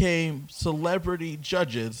became celebrity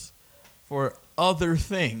judges for other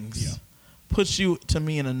things, puts you, to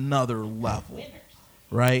me, in another level,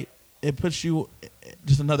 right? It puts you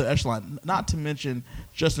just another echelon. Not to mention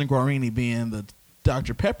Justin Guarini being the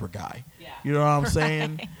Dr. Pepper guy. Yeah. You know what I'm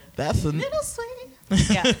saying? That's a Little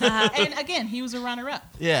sweetie. Yeah. And again, he was a runner-up.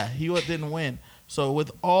 yeah. He didn't win. So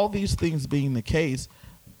with all these things being the case,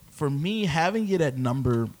 for me, having it at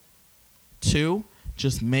number 2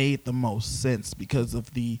 just made the most sense because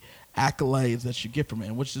of the accolades that you get from it,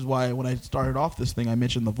 and which is why when I started off this thing, I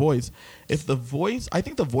mentioned The Voice. I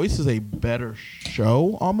think The Voice is a better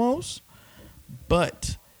show almost,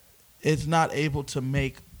 but it's not able to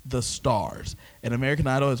make the stars. And American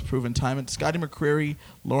Idol has proven time. And Scotty McCreery,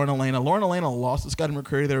 Lauren Elena. Lauren Elena lost to Scotty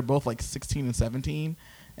McCreery. They were both like 16 and 17.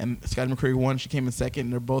 And Scotty McCreery won. She came in second.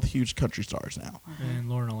 And they're both huge country stars now. And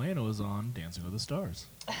Lauren Elena was on Dancing with the Stars.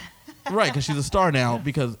 Right, because she's a star now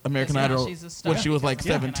because American Yes, now Idol, she's a star when she was like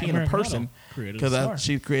because of 17, a American person, Idol created a star. because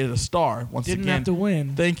she created a star. Once Didn't again, have to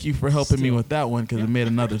win. thank you for helping me Still. with that one because it made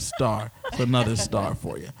another star. It's another star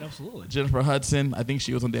for you. Absolutely. Jennifer Hudson, I think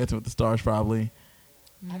she was on Dancing with the Stars probably.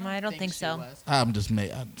 I don't think she so. was. I'm just I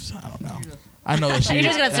don't know. I know that she. You're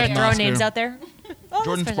just gonna start has an throwing Oscar. names out there. Oh,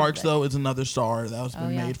 Jordan this person's Sparks good. though is another star that was Oh,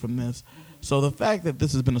 been yeah. made from this. So the fact that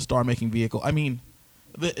this has been a star-making vehicle, I mean,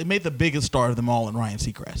 it made the biggest star of them all in Ryan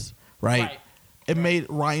Seacrest, right? Right. It made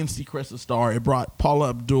Ryan Seacrest a star. It brought Paula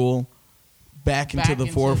Abdul back into the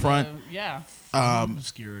forefront. Yeah.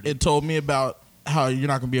 Obscurity. It told me about how you're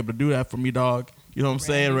not gonna be able to do that for me, dog. You know what I'm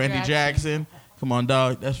saying? Randy Randy Jackson. Come on,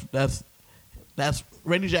 dog. That's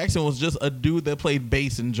Randy Jackson was just a dude that played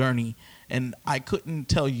bass in Journey, and I couldn't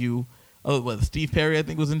tell you. Oh, what Steve Perry I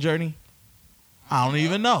think was in Journey. I don't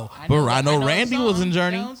even know, but I know the Randy was in song,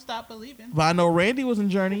 Journey. Don't stop believing. But I know Randy was in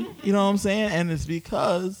Journey. You know what I'm saying? And it's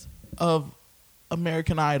because of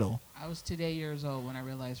American Idol. I was today years old when I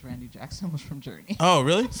realized Randy Jackson was from Journey. Oh,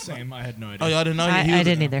 really? Same. I had no idea. Oh, y'all didn't know? I was-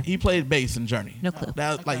 didn't either. He played bass in Journey. No clue.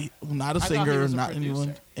 That Okay. like not a I thought he singer, was a not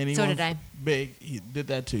producer. anyone. So did I. Big. He did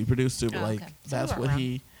that too. He produced too. But Oh, like okay. So that's we what weren't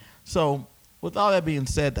he. So with all that being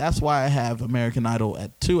said, that's why I have American Idol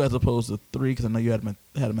at 2 as opposed to 3 because I know you had him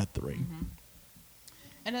at 3. Mm-hmm.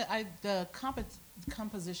 And the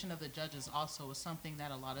composition of the judges also was something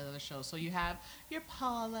that a lot of other shows. So you have your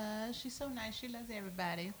Paula, she's so nice, she loves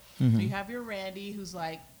everybody. You have your Randy, who's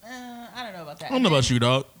like, I don't know about that. I don't know about you,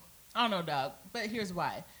 dog. I don't know, dog. But here's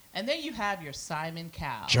why. And then you have your Simon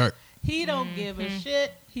Cowell. Jerk. He don't give a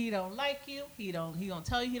shit. He don't like you. He gonna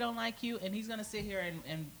tell you he don't like you, and he's gonna sit here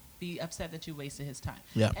and be upset that you wasted his time.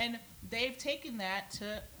 Yeah. And they've taken that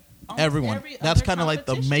to almost Everyone. every That's other kind of like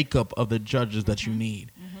the competition. makeup of the judges that you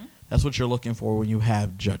need. That's what you're looking for when you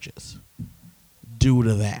have judges. Due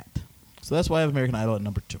to that. So that's why I have American Idol at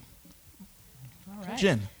number 2. All right.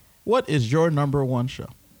 Jen, what is your number 1 show?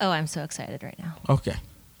 Oh, I'm so excited right now. Okay.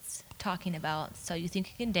 It's talking about So You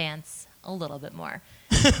Think You Can Dance a little bit more.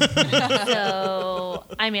 So,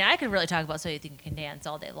 I mean, I could really talk about So You Think You Can Dance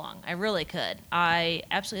all day long. I really could. I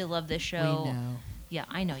absolutely love this show. We know. Yeah,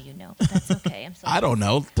 I know you know, but that's okay. I'm still I don't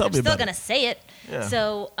know. Tell I'm me still about gonna it. say it. Yeah.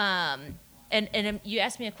 So, and you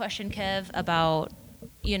asked me a question, Kev, about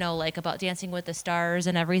like about Dancing with the Stars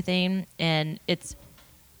and everything, and it's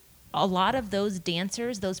a lot of those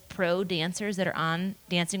dancers, those pro dancers that are on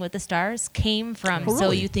Dancing with the Stars, came from Oh, So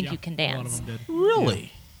really? You Think Yeah, You Can A lot Dance. of them did.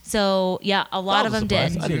 Really? So yeah, a lot of was a them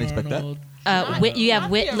did. surprise. I didn't expect that. Arnold, You have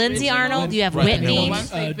Not the Lindsay original. Arnold, you have Right. Whitney, The Names. ones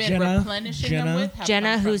they've been Jenna- replenishing them Jenna- with have Jenna,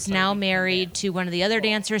 come from who's So now You Think You Can married Dance. to one of the other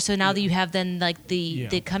dancers. So now that you have then like the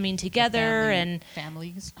Yeah. coming together Family- and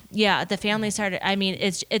families. yeah, the family started. I mean,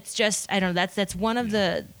 it's just I don't know. That's one of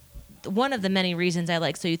the many reasons I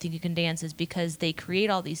like So You Think You Can Dance is because they create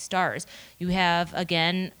all these stars. You have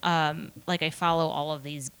again, like I follow all of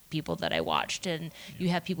these people that I watched, and you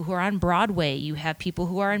have people who are on Broadway. You have people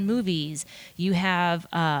who are in movies. You have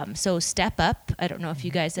so Step Up. I don't know if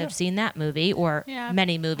you guys have seen that movie or Yeah,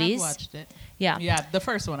 many I've movies. watched it. Yeah, Yeah, the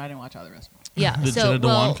first one. I didn't watch all the rest of them. yeah. Did So Jenna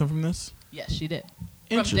Dewan well, come from this? Yes, she did.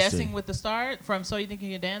 From Interesting. Dancing with the Stars, from So You Think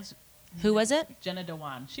You Can Dance, who was it? Jenna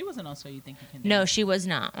Dewan. She wasn't on So You Think You Can Dance. No, she was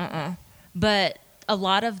not. But a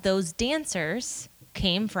lot of those dancers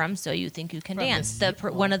came from So You Think You Can From Dance. the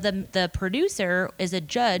One of the producer is a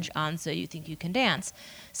judge on So You Think You Can Dance.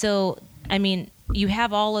 So I mean, you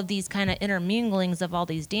have all of these kind of interminglings of all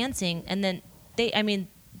these dancing, and then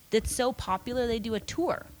it's so popular they do a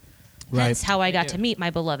tour. Right. That's how I They got do. to meet my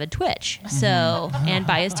beloved Twitch. So and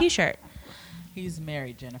buy his T-shirt. He's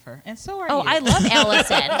married, Jennifer, and so are Oh, you. I love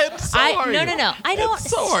Allison. So are you. No. I don't.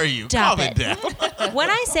 So are you. Stop Calm it down. When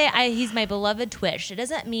I say he's my beloved Twitch, it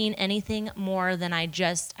doesn't mean anything more than I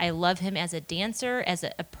love him as a dancer, as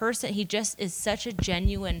a person. He just is such a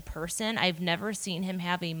genuine person. I've never seen him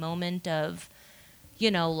have a moment of,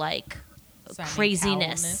 like Simon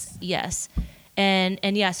craziness. Cowell-ness. Yes. And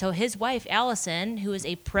yeah, so his wife Allison, who is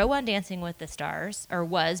a pro on Dancing with the Stars, or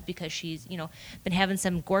was because she's been having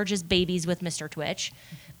some gorgeous babies with Mr. Twitch,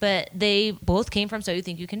 but they both came from So You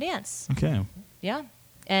Think You Can Dance. Okay. Yeah,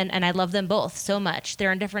 and I love them both so much.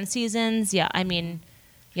 They're in different seasons. Yeah, I mean,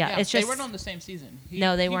 yeah, it's just they weren't on the same season.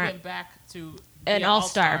 No, they he weren't. Went back to An be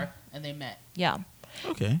all-star. and they met. yeah.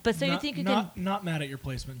 Okay. But So You Not- Think You not, Can. Not mad at your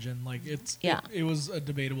placement, Jen. Like Yeah. it was a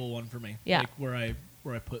debatable one for me. Yeah. Like where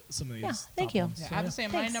I put some of these. Yeah, thank top you. ones. Yeah, So, I have to say,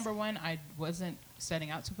 my Thanks. number one, I wasn't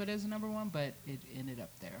setting out to put it as a number one, but it ended up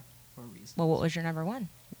there for a reason. Well, what was your number one?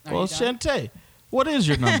 Are Well, you done? Shantae, what is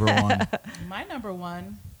your number one? My number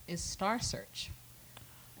one is Star Search.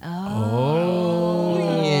 Oh,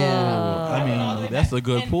 yeah. I mean, that's a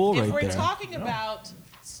good And pull if right we're there. talking about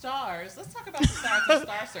stars, let's talk about the stars of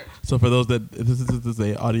Star Search. So for those that this is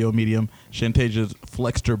a audio medium, Shantae just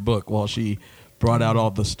flexed her book while she brought out all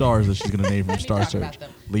the stars that she's going to name from Let me Star talk Search. about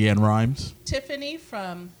them. Leanne Rhymes. Tiffany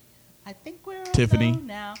from, I think we're Tiffany.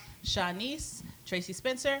 now. Shanice, Tracy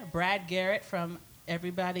Spencer, Brad Garrett from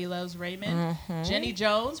Everybody Loves Raymond, Jenny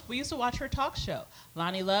Jones. We used to watch her talk show.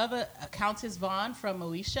 Lonnie Love, Countess Vaughn from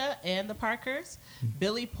Moesha and the Parkers.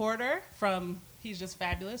 Billy Porter from, he's just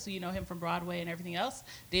fabulous. So you know him from Broadway and everything else.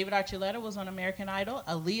 David Archuleta was on American Idol.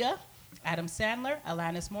 Aaliyah, Adam Sandler,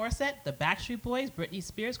 Alanis Morissette, the Backstreet Boys, Britney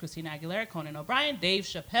Spears, Christina Aguilera, Conan O'Brien, Dave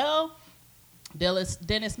Chappelle,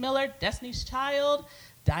 Dennis Miller, Destiny's Child.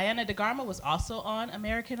 Diana DeGarmo was also on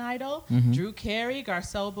American Idol. Drew Carey,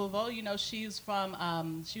 Garcelle Beauvais, you know, she's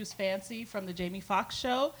from, she was Fancy from the Jamie Foxx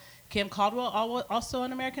show. Kim Caldwell, also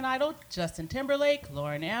on American Idol. Justin Timberlake,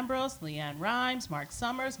 Lauren Ambrose, Leanne Rhymes, Mark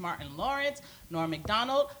Summers, Martin Lawrence, Norm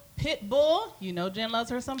Macdonald, Pitbull. You know Jen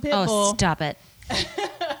loves her some Pitbull. Oh, stop it.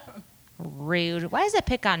 Rude. Why does it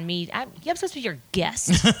pick on me? I'm supposed to be your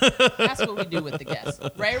guest. That's what we do with the guests.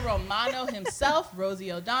 Ray Romano himself,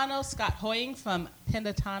 Rosie O'Donnell, Scott Hoying from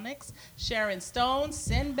Pentatonics, Sharon Stone,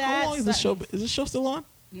 Sinbad. How long is this show? Sutton- Is this show still on?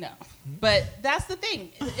 No. But that's the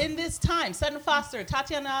thing. In this time, Sutton Foster,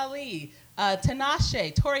 Tatiana Ali,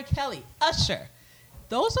 Tinashe, Tori Kelly, Usher.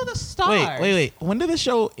 Those are the stars. Wait. When did the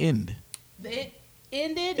show end? It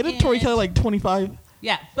ended Isn't in... Tori Kelly like 25?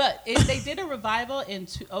 Yeah, but they did a revival in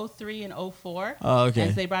 2003 and 04. Oh, okay.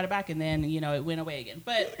 As they brought it back, and then, you know, it went away again.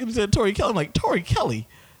 But, You said Tori Kelly. I'm like, Tori Kelly?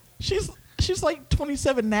 She's like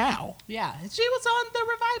 27 now. yeah, she was on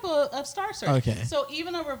the revival of Star Search. Okay. So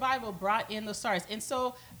even a revival brought in the stars. And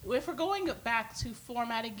so if we're going back to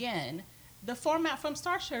format again, the format from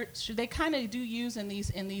Star Search, they kind of do use in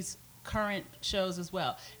these current shows as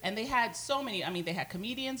well. And they had so many, I mean, they had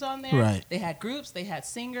comedians on there. Right. They had groups, they had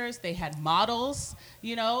singers, they had models,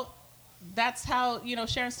 you know. That's how, you know,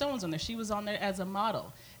 Sharon Stone was on there. She was on there as a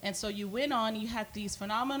model. And so you went on, you had these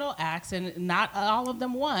phenomenal acts, and not all of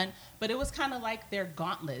them won, but it was kind of like their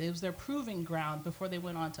gauntlet. It was their proving ground before they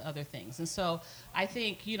went on to other things. And so I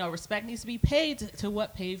think, you know, respect needs to be paid to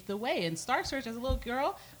what paved the way. And Star Search, as a little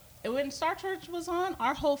girl, when Star Search was on,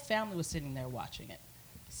 our whole family was sitting there watching it.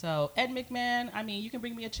 So Ed McMahon, I mean, you can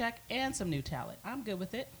bring me a check and some new talent. I'm good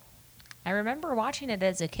with it. I remember watching it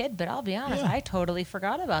as a kid, but I'll be honest, Yeah. I totally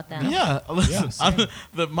forgot about them. Yeah, listen, same.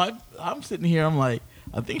 I'm sitting here. I'm like,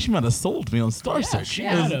 I think she might have sold me on Star Yeah, Search. she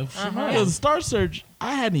Yeah. might have. She might have. Because Star Search,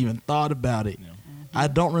 I hadn't even thought about it. I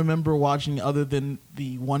don't remember watching other than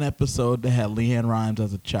the one episode that had Leanne Rhymes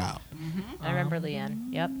as a child. I remember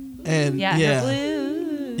Leanne. Yep. And Yeah. yeah,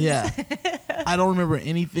 Woo. yeah. I don't remember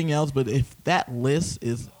anything else. But if that list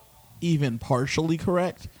is even partially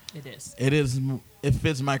correct, It is. it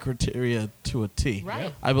fits my criteria to a T.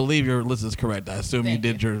 Right. I believe your list is correct. I assume you Thank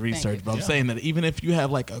did you. your Thank research, you. but I'm Yeah. saying that even if you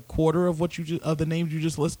have like a quarter of what of the names you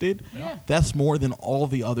just listed, Yeah. that's more than all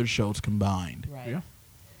the other shows combined. Right. Yeah.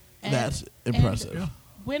 And- That's impressive. Yeah.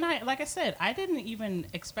 When like I said, I didn't even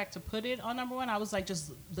expect to put it on number one. I was like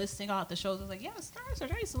just listing out the shows. I was like, yeah, Star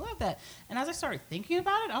Search, I used to love that. And as I started thinking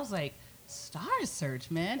about it, I was like, Star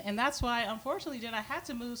Search, man. And that's why, unfortunately, Jen, I had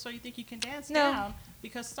to move So You Think You Can Dance No. down.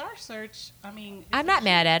 Because Star Search, I mean... I'm not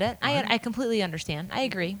mad at it. I completely understand. I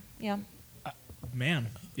agree. Yeah. Man,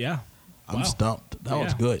 yeah. I'm Wow. stumped. That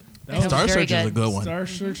was Yeah. good. That was Star very Search is a good. good one. Star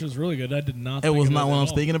Search is really good. I did not. It think was of not it what at I was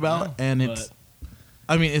all. thinking about, No, and but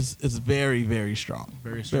it's very, very strong.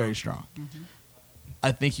 Very strong. Very strong.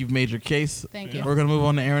 I think you've made your case. Thank Yeah. you. We're gonna move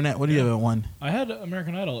on to Aaronette. What do you Yeah. have at one? I had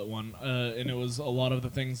American Idol at one, and it was a lot of the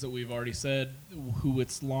things that we've already said, who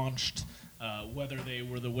it's launched, whether they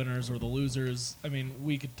were the winners or the losers. I mean,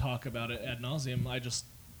 we could talk about it ad nauseum.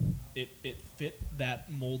 It fit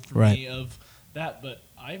that mold for Right. me of that, but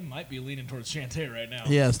I might be leaning towards Shantae right now.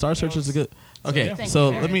 Yeah, Star Search is a good. Okay, yeah. Thank so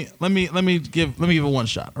you, Aaron. let me give it one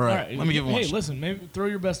shot. All right, let me give it one Hey, shot. listen, maybe throw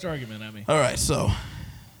your best argument at me. All right, so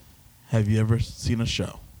have you ever seen a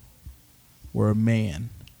show where a man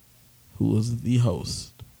who was the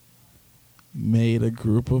host made a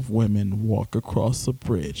group of women walk across a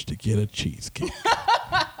bridge to get a cheesecake?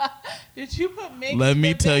 Did you put Making Let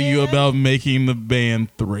me the tell you Band? about Making the Band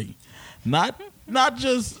 3. Not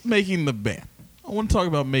just Making the Band. I want to talk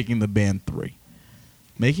about Making the Band 3.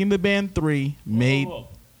 Making the Band 3 made... Whoa.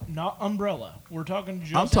 Not Umbrella. We're talking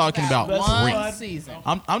just. I'm talking about Best one Bud. season.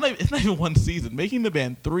 I'm not. It's not even one season. Making the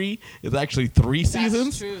Band 3 is actually 3 seasons.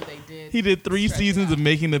 That's true. They did. He did 3 stretch it seasons out. of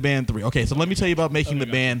Making the Band 3. Okay, so let me tell you about Making Okay, the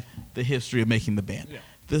go. Band, the history of Making the Band. Yeah.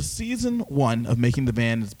 The season 1 of Making the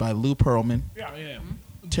Band is by Lou Pearlman. Yeah.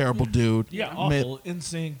 Terrible dude. Yeah, Made- awful.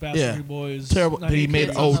 NSYNC, Backstreet Yeah. Boys. Terrible. But he 98 made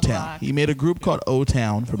Kids on the O-Town. Block. He made a group called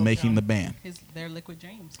O-Town for Making the Band. Their Liquid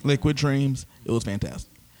Dreams. Liquid Dreams. It was fantastic.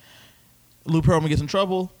 Lou Pearlman gets in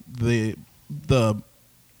trouble. The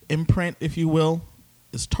imprint, if you will,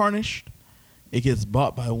 is tarnished. It gets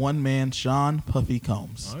bought by one man, Sean Puffy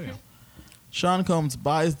Combs. Oh yeah. Sean Combs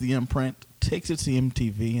buys the imprint, takes it to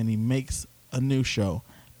MTV, and he makes a new show,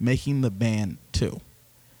 Making the Band 2.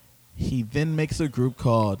 He then makes a group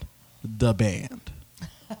called The Band.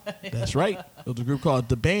 That's right. It was a group called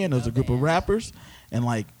The Band. It was a group of rappers and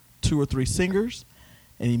like 2 or 3 singers,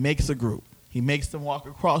 and he makes a group. He makes them walk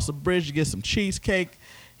across the bridge to get some cheesecake.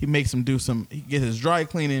 He makes them he get his dry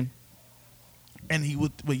cleaning, and he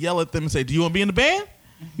would yell at them and say, "Do you want to be in the band?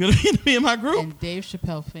 You want to be in my group?" And Dave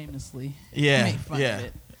Chappelle famously Yeah, made fun yeah. of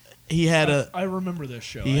it. He had I remember this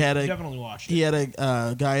show. He had I a- definitely watched it. He had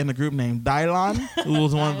a guy in the group named Dylon, who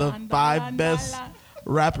was one of the Dylon, 5 Dylon, best Dylon.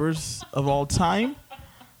 rappers of all time.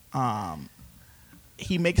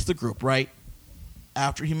 He makes the group, right?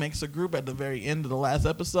 After he makes the group, at the very end of the last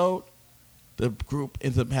episode, the group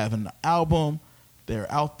ends up having an album.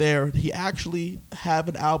 They're out there. He actually have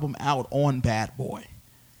an album out on Bad Boy.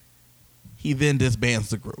 He then disbands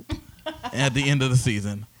the group at the end of the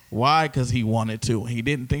season. Why? Because he wanted to. He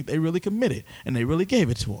didn't think they really committed, and they really gave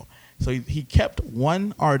it to him. So he kept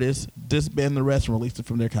one artist, disbanded the rest, and released it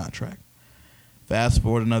from their contract. Fast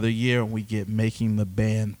forward another year, and we get Making the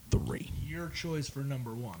Band 3. Your choice for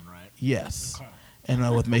number 1, right? Yes. Okay.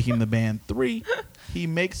 And with Making the Band 3, he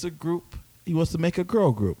makes a group. He wants to make a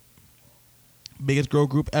girl group. Biggest girl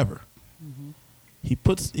group ever.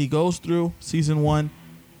 He goes through season 1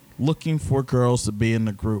 looking for girls to be in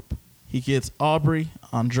the group. He gets Aubrey,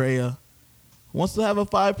 Andrea, wants to have a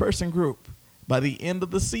 5-person group. By the end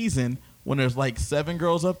of the season, when there's like 7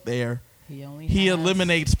 girls up there, he has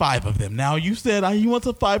eliminates 5 of them. Now, you said he wants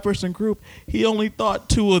a 5-person group. He only thought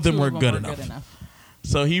 2 of them were good enough.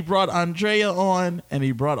 So he brought Andrea on, and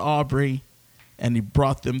he brought Aubrey, and he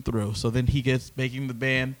brought them through. So then he gets Making the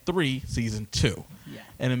Band 3 season 2. Yeah.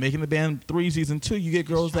 And in Making the Band 3 season 2, you get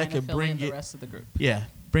girls that Trying to can fill bring in the it. rest of the group. Yeah,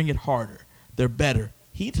 bring it harder. They're better.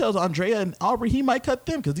 He tells Andrea and Aubrey he might cut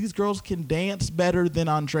them because these girls can dance better than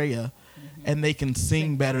Andrea, and they can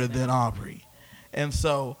sing better than Aubrey. And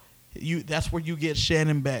so that's where you get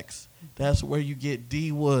Shannon Becks. That's where you get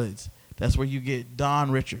D Woods. That's where you get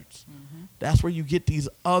Don Richards. That's where you get these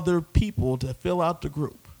other people to fill out the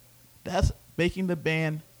group. That's Making the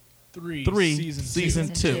Band 3 season Season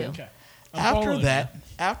 2. two. Okay. I'm following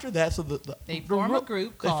After that, so They form a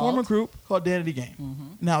group They form a group called Danity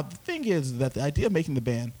Game. Now the thing is that the idea of Making the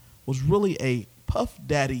Band was really a Puff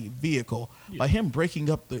Daddy vehicle. Yeah. By him breaking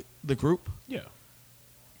up the group. Yeah.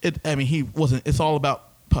 He wasn't. It's all about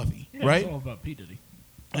Puffy, Yeah, right? It's all about P Diddy.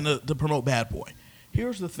 And to promote Bad Boy.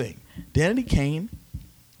 Here's the thing: Danity Kane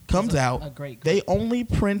comes out. a great They only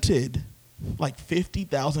printed like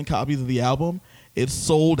 50,000 copies of the album. It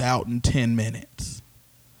sold out in 10 minutes.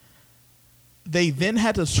 They then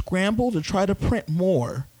had to scramble to try to print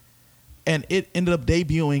more, and it ended up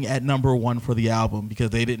debuting at number 1 for the album because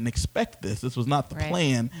they didn't expect this. This was not the Right.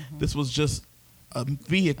 plan. This was just a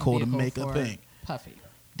vehicle to make a for thing. Puffy.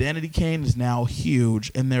 Danity Kane is now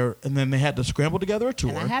huge, and then they had to scramble together a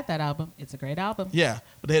tour. And I had that album. It's a great album. Yeah,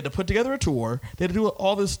 but they had to put together a tour. They had to do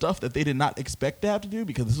all this stuff that they did not expect to have to do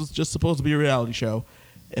because this was just supposed to be a reality show,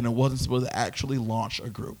 and it wasn't supposed to actually launch a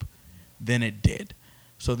group. Then it did.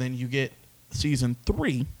 So then you get season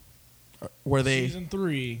 3, where they Season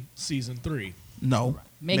 3. no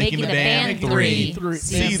Making the Band 3,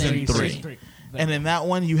 season 3. And in that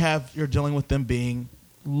one, you're dealing with them being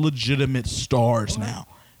legitimate stars now,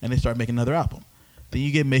 and they start making another album. Then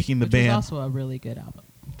you get Making the Which Band. is also a really good album.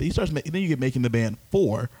 Then you get Making the Band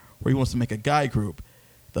 4, where he wants to make a guy group.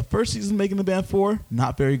 The first season, Making the Band 4,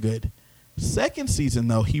 not very good. Second season,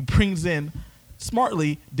 though, he brings in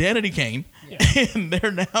smartly Danity Kane, Yeah. and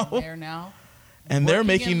they're They're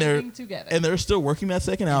making living together. and they're still working that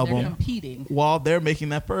second They're album competing. while they're making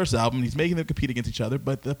that first album. He's making them compete against each other.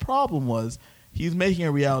 But the problem was he's making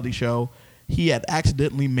a reality show. He had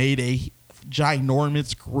accidentally made a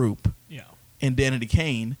ginormous group Yeah. in Danity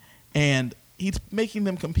Kane, and he's making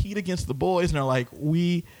them compete against the boys, and they're like,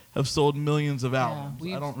 we have sold millions of albums.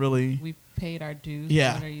 I don't really. We've paid our dues.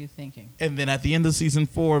 Yeah. What are you thinking? And then at the end of season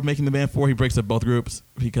 4 of Making the Band 4, he breaks up both groups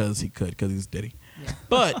because he's Diddy. Yeah.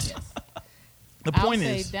 But Yes. The I'll point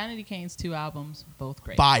say is Danity Kane's 2 albums, both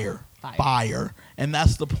great. fire, and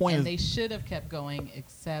that's the point. And they should have kept going,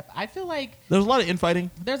 except I feel like There's a lot of infighting.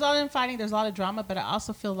 there's a lot of infighting, there's a lot of drama, but I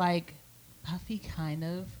also feel like Puffy kind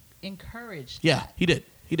of encouraged. Yeah, that. he did,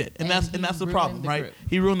 and And that's he the ruined problem, the right? group.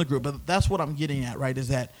 He ruined the group, but that's what I'm getting at, right? Is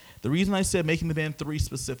that the reason I said making the band 3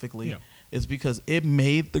 specifically Yeah. is because it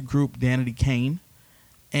made the group Danity Kane,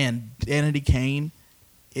 and Danity Kane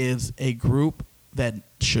is a group that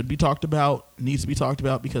should be talked about, needs to be talked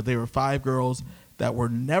about, because they were 5 girls that were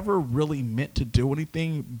never really meant to do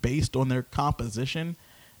anything based on their composition,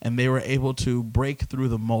 and they were able to break through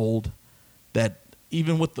the mold that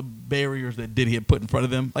even with the barriers that Diddy had put in front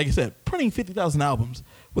of them, like I said, printing 50,000 albums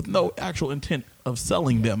with no actual intent of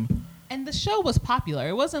selling them. And the show was popular.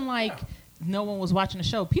 It wasn't like no one was watching the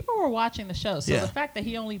show. People were watching the show. So Yeah. the fact that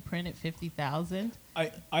he only printed 50,000.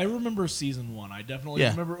 I remember season 1. I definitely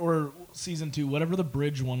Yeah. remember, or season 2, whatever the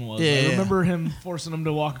bridge one was. Yeah, I yeah. remember him forcing him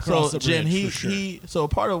to walk across So the bridge. Jen, for sure. so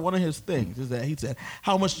part of one of his things is that he said,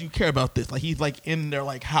 "How much do you care about this?" Like he's like in their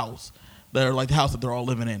like house, they're like the house that they're all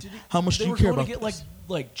living in. How much They do you were care going about to get this?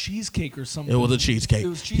 like cheesecake or something. It was a cheesecake. It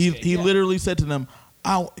was cheesecake. He yeah. literally said to them,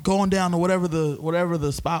 "I'll going down to whatever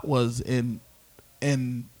the spot was in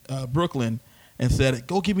Brooklyn, and said,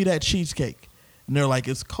 go give me that cheesecake." And they're like,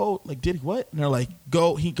 "It's cold." Like, did he what? And they're like,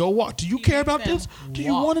 go walk. Do you He care made about them this? Do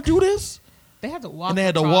you walk. want to do this? They had to walk. And they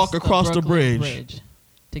had to walk across the Brooklyn bridge.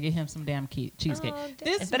 to get him some damn cheesecake. Oh,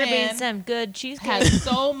 This it better be man some good cheesecake. had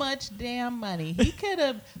so much damn money. He could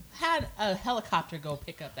have had a helicopter go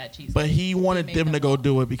pick up that cheesecake. But he wanted made them to go walk.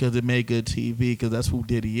 do it because it made good TV, because that's who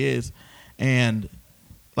Diddy is. And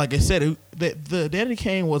like I said, the Danny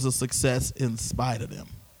Kane was a success in spite of them.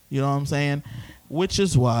 You know what I'm saying? Which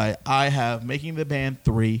is why I have Making the Band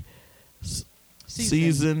 3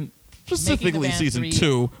 season specifically Making the Band season 3,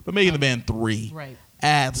 2, but Making the Band 3 Right.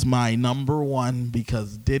 adds my number 1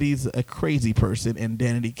 because Diddy's a crazy person and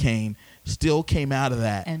Danny Kane still came out of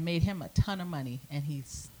that. And made him a ton of money, and he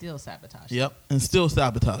still sabotaged. Yep, and still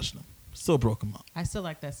sabotaged them. Still broke him up. I still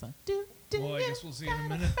like that song. Well, I guess we'll see in a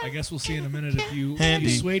minute. I guess we'll see in a minute if you Handy.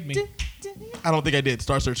 swayed me. I don't think I did.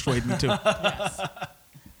 Star Search swayed me too. Yes.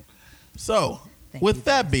 So, Thank with you,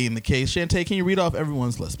 that guys. being the case, Shantae, can you read off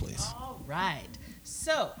everyone's list, please? All right.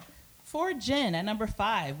 So, for Jen, at number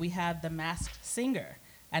 5, we have The Masked Singer.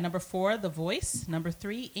 At number 4, The Voice. Number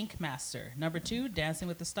 3, Ink Master. Number 2, Dancing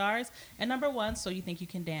with the Stars. And number 1, So You Think You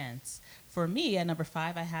Can Dance. For me, at number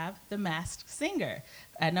 5, I have The Masked Singer.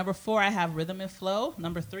 At number 4, I have Rhythm and Flow.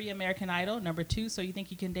 Number 3, American Idol. Number 2, So You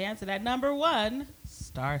Think You Can Dance. And at number 1,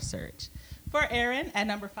 Star Search. For Aaron, at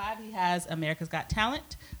number 5, he has America's Got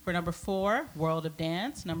Talent. For number 4, World of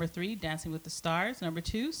Dance. Number 3, Dancing with the Stars. Number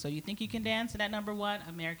 2, So You Think You Can Dance. And at number 1,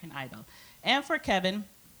 American Idol. And for Kevin,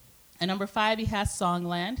 at number 5, he has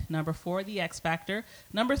Songland. Number 4, The X Factor.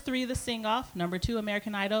 Number 3, The Sing Off. Number 2,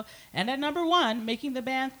 American Idol. And at number 1, Making the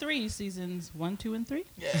Band 3, seasons 1, 2, and 3.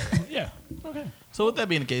 Yeah. Okay. So, with that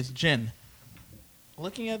being the case, Jen,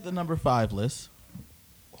 looking at the number 5 list,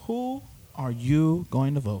 who are you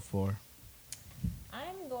going to vote for?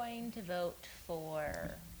 I'm going to vote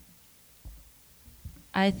for.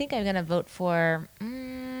 I think I'm going to vote for.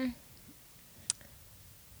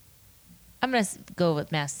 I'm going to go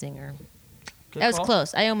with Masked Singer. Good That was call.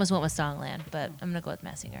 close. I almost went with Songland, but I'm going to go with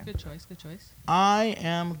Masked Singer. Good choice, good choice. I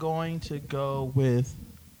am going to go with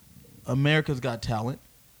America's Got Talent.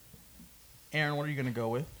 Aaron, what are you going to go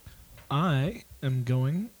with? I am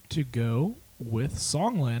going to go with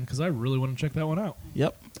Songland because I really want to check that one out.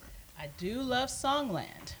 Yep. I do love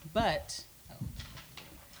Songland, but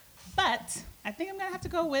I think I'm going to have to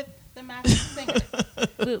go with The Masked Singer.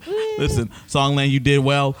 Woo, woo. Listen, Songland, you did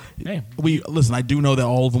well. Hey. I do know that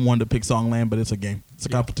all of them wanted to pick Songland, but it's a game. It's a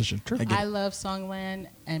competition. True. I get I it. love Songland,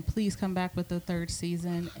 and please come back with the 3rd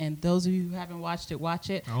season. And those of you who haven't watched it, watch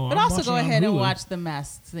it. Oh, but I'm also watching go it on ahead and Hulu. watch The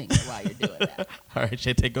Masked Singer while you're doing that. All right,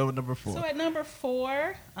 Shay, take over number 4. So at number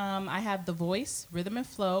 4, I have The Voice, Rhythm and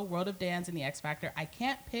Flow, World of Dance, and The X Factor. I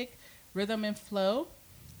can't pick Rhythm and Flow,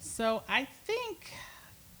 so I think,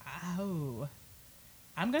 I'm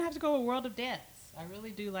going to have to go with World of Dance. I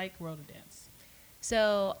really do like World of Dance.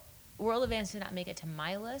 So, World of Dance did not make it to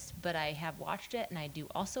my list, but I have watched it, and I do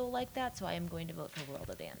also like that, so I am going to vote for World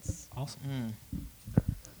of Dance. Awesome.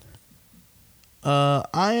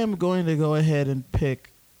 I am going to go ahead and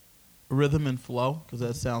pick Rhythm and Flow because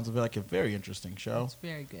that sounds like a very interesting show. It's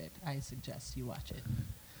very good. I suggest you watch it.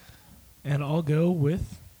 And I'll go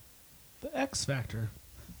with the X Factor.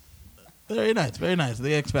 Very nice, very nice.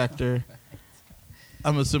 The X Factor.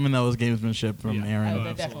 I'm assuming that was gamesmanship from Yeah. Aaron.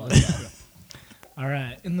 That absolutely. definitely All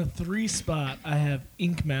right. In the 3 spot, I have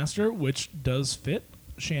Ink Master, which does fit.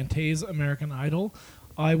 Shantae's American Idol.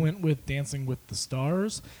 I went with Dancing with the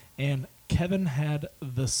Stars, and Kevin had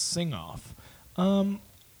The Sing Off. I'm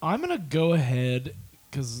gonna go ahead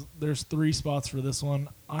because there's 3 spots for this one.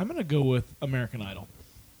 I'm gonna go with American Idol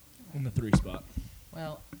in the 3 spot.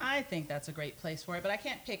 Well, I think that's a great place for it, but I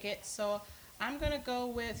can't pick it, so I'm going to go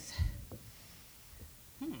with...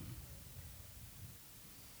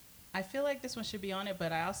 I feel like this one should be on it,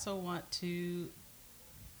 but I also want to...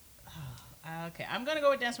 okay, I'm going to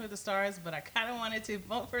go with Dancing with the Stars, but I kind of wanted to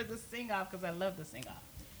vote for the sing-off because I love the sing-off.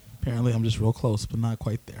 Apparently, I'm just real close, but not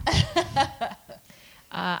quite there.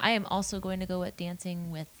 I am also going to go with Dancing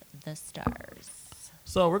with the Stars.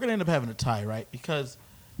 So we're going to end up having a tie, right? Because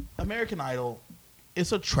American Idol,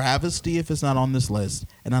 it's a travesty if it's not on this list.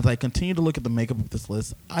 And as I continue to look at the makeup of this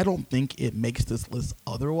list, I don't think it makes this list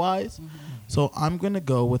otherwise. Mm-hmm. So I'm going to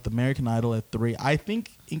go with American Idol at 3. I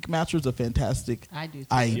think Ink Master is a fantastic I do too.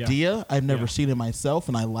 idea. Yeah. I've never Yeah. seen it myself,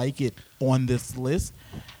 and I like it on this list.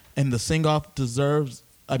 And the sing-off deserves,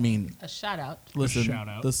 I mean, A shout-out. listen, shout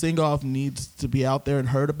out. the sing-off needs to be out there and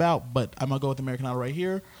heard about, but I'm going to go with American Idol right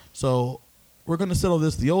here. So we're going to settle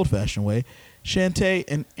this the old-fashioned way. Shantae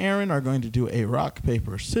and Aaron are going to do a rock,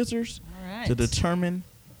 paper, scissors All right. to determine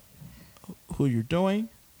who you're doing.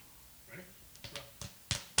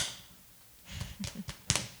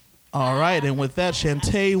 All right, and with that,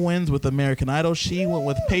 Shantae wins with American Idol. She went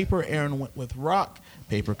with paper. Aaron went with rock.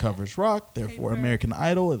 Paper covers rock. Therefore, Paper American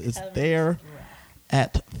Idol is covers there rock.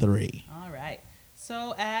 at 3. All right.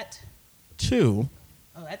 So at 2.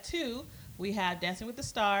 at 2, we have Dancing with the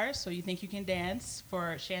Stars, So You Think You Can Dance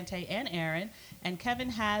for Shantae and Aaron. And Kevin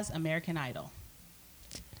has American Idol.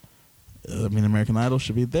 I mean, American Idol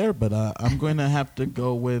should be there, but I'm going to have to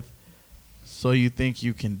go with So You Think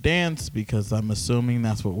You Can Dance because I'm assuming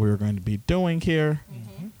that's what we're going to be doing here.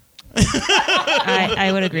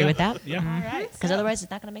 I would agree with that. Yeah. All right. Because so otherwise,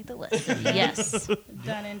 it's not going to make the list. Yes.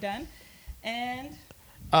 done and done. And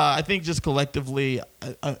I think just collectively,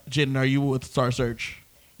 Jen, are you with Star Search?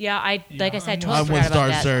 Yeah, like I said, Yeah, I I'm totally with forgot about Star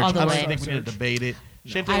that Search. all I the don't way. think we need to debate it.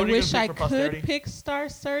 Shantae, I what are you wish gonna I pick for posterity? could pick Star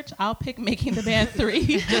Search. I'll pick Making the Band 3.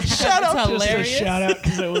 Just Shut up. it's Just a hilarious. Just a shout out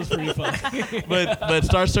because it was pretty fun. but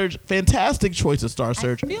Star Search, fantastic choice of Star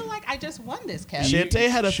Search. I feel like I just won this, Kev. Shantae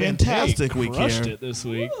had a Shantae fantastic week crushed here. it this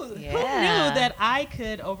week. Who knew Yeah. that I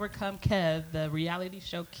could overcome Kev, the reality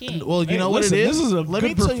show king? Well, you Hey, know listen, what it is? This is a Let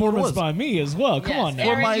me good tell you what it performance was. by me as well. Come Yes, on now. For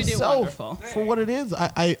Aaron, you did myself, wonderful. for what it is,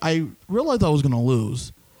 I realized I was going to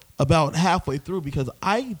lose about halfway through because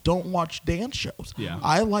I don't watch dance shows. Yeah.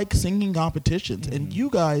 I like singing competitions, and you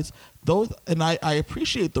guys, those, and I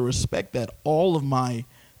appreciate the respect that all of my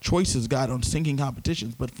choices got on singing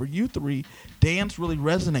competitions. But for you 3, dance really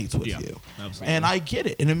resonates with Yeah, you, absolutely. and I get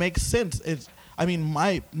it, and it makes sense. I mean,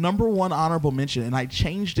 my number 1 honorable mention, and I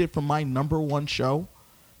changed it from my number 1 show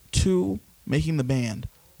to Making the Band,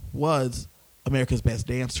 was America's Best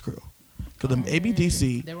Dance Crew. Because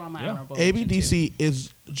ABDC, They were on my Yeah. honorable mention, too. ABDC is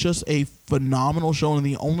just a phenomenal show and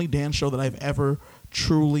the only dance show that I've ever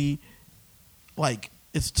truly, like,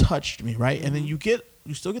 it's touched me, right? And then you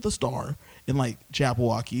still get the star in, like,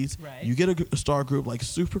 Jabberwockies. Right. You get a star group like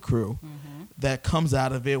Super Crew that comes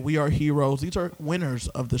out of it. We Are Heroes. These are winners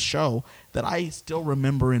of the show that I still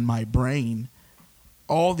remember in my brain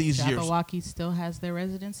all these years. Jabberwocky still has their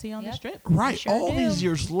residency on the Yep. strip. Right, Sure all do. these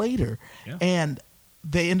years later. Yeah. And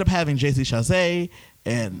they end up having JC Chazé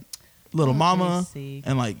and Little Oh, Mama JC.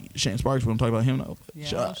 and like Shane Sparks. We don't talk about him now. Yeah,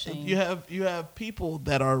 Sh- I love Shane. you have people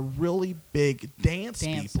that are really big dance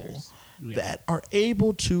people Dancers. Yeah. that are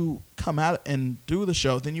able to come out and do the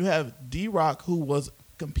show. Then you have D-Rock, who was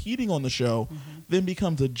competing on the show, then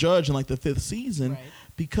becomes a judge in like the 5th season Right.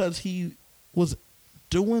 because he was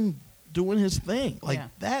doing his thing. Like Yeah.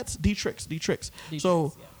 that's D-Trix. D-Trix,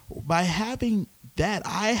 So by having that,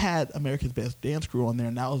 I had America's Best Dance Crew on there,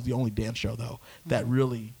 and that was the only dance show though that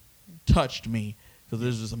really touched me because it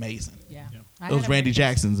was just amazing. Yeah. Yeah. I It was had Randy America's-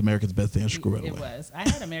 Jackson's America's Best Dance Crew, by the It way. was. I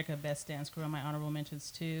had America's Best Dance Crew on my honorable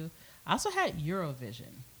mentions, too. I also had Eurovision.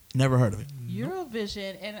 Never heard of it.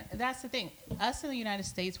 Eurovision, and that's the thing. Us in the United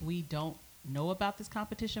States, we don't know about this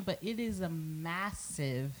competition, but it is a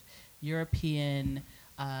massive European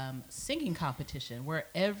singing competition where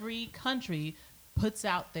every country puts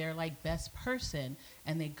out their like best person,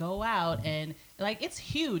 and they go out and like it's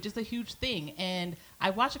huge. It's a huge thing, and I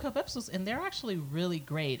watched a couple episodes, and they're actually really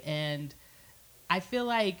great. And I feel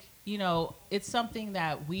like it's something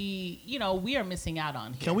that we are missing out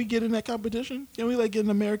on here. Can we get in that competition? Can we like get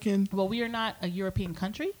an American? Well, we are not a European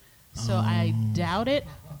country, so I doubt it.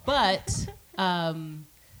 But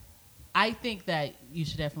I think that you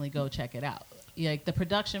should definitely go check it out. Like the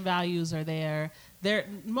production values are there,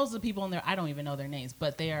 most of the people in there, I don't even know their names,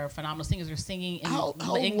 but they are phenomenal singers. They're singing in How large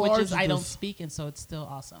languages is I don't this? speak, and so it's still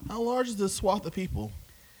awesome. How large is this swath of people?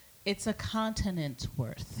 It's a continent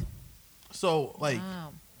worth. So, like,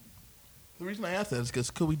 Wow. the reason I ask that is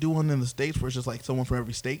because could we do one in the States where it's just like someone from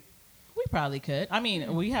every state? We probably could. I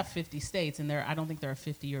mean, we have 50 states, and I don't think there are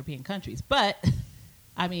 50 European countries. But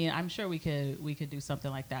I mean, I'm sure we could do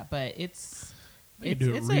something like that. But We could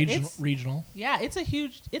do it regional. yeah, it's a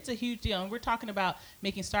huge deal. And we're talking about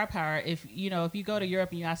making star power. If you go to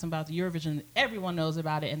Europe and you ask them about the Eurovision, everyone knows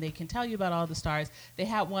about it, and they can tell you about all the stars. They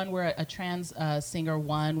had one where a trans singer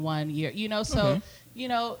won 1 year. So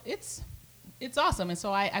it's awesome. And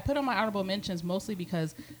so I put on my honorable mentions mostly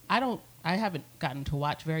because I haven't gotten to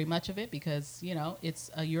watch very much of it because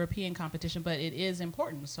it's a European competition, but it is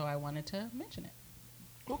important. So I wanted to mention it.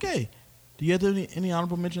 Okay. Do you have any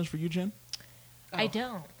honorable mentions for you, Jen? I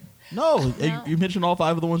don't. No. No. You mentioned all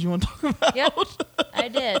 5 of the ones you want to talk about. Yep, I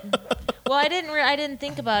did. Well, I didn't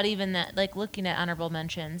think about even that, like looking at honorable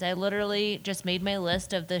mentions. I literally just made my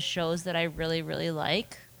list of the shows that I really, really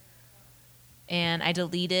like, and I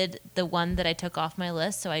deleted the one that I took off my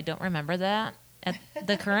list, so I don't remember that at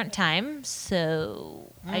the current time.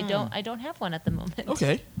 So I don't have one at the moment.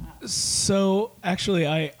 Okay. So actually,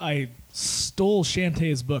 I stole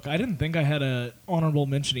Shantae's book. I didn't think I had an honorable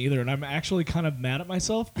mention either, and I'm actually kind of mad at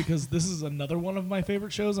myself because this is another one of my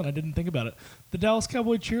favorite shows, and I didn't think about it. The Dallas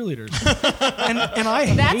Cowboy Cheerleaders,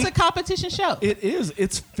 and That's a competition show. It is.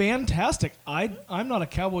 It's fantastic. I'm not a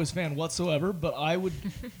Cowboys fan whatsoever, but I would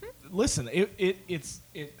listen.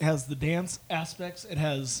 It has the dance aspects. It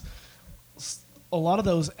has a lot of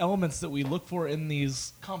those elements that we look for in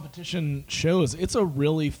these competition shows. It's a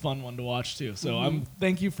really fun one to watch too. So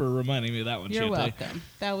thank you for reminding me of that one. You're Shantae. welcome.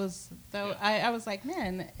 I was like,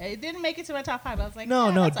 man, it didn't make it to my top 5. I was like, No,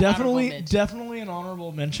 yeah, that's an honorable mention. definitely an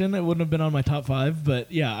honorable mention. It wouldn't have been on my top 5,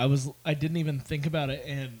 but yeah, I didn't even think about it,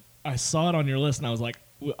 and I saw it on your list, and I was like,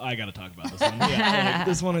 I got to talk about this one. Yeah, like,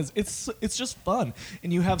 this one it's just fun,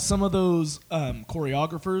 and you have some of those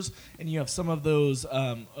choreographers, and you have some of those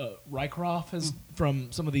Rycroft has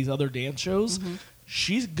from some of these other dance shows.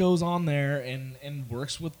 She goes on there and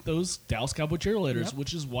works with those Dallas Cowboy cheerleaders, Yep.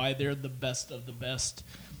 which is why they're the best of the best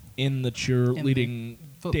in the cheerleading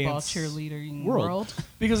Football dance cheerleading world. world.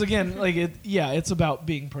 Because again, like it's about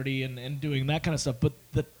being pretty and doing that kind of stuff. But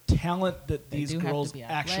the talent that They these do have to girls be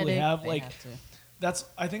actually athletic. have, They like have to-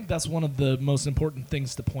 I think that's one of the most important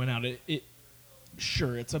things to point out.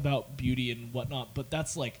 Sure, it's about beauty and whatnot, but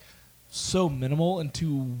that's like so minimal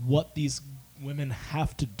into what these women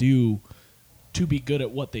have to do to be good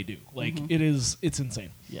at what they do. Like it's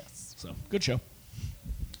insane. Yes. So good show.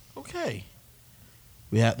 Okay.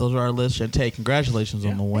 Those are our lists. Shantae, congratulations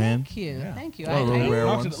on the win. Thank you. Yeah. Thank you. One of the rare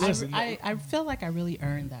ones. Listen, I feel like I really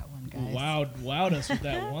earned that one, guys. wowed us with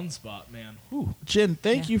that one spot, man. Whew. Jen,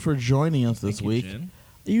 thank you for joining us this Thank you, week. Jen.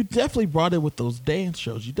 You definitely brought it with those dance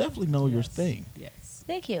shows. You definitely know your thing. Yes.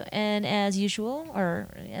 Thank you. And as usual,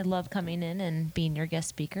 I love coming in and being your guest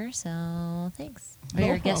speaker. So thanks. Or No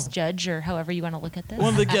your guest problem. judge, or however you want to look at this. One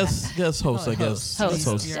of the guest hosts, I guess. Host. Guest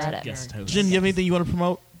hosts. Got it. Guest host. Jen, you have anything you want to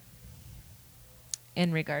promote?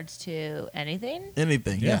 In regards to anything,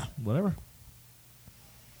 Anything, yeah. Whatever.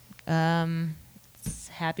 it's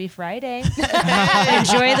happy Friday.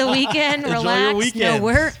 Enjoy the weekend. Enjoy your Relax. weekend. No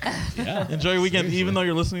work. Yeah. Enjoy your weekend, Seriously. even though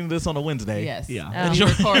you're listening to this on a Wednesday. Yes. Yeah. We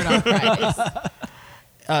record on Fridays.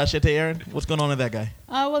 Shantae, Aaron, what's going on with that guy?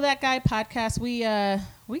 Well, that guy podcast, we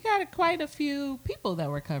got quite a few people that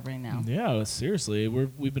we're covering now. Yeah, seriously,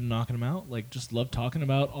 we've been knocking them out. Like, just love talking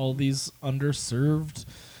about all these underserved,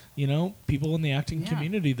 people in the acting Yeah.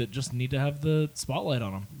 community that just need to have the spotlight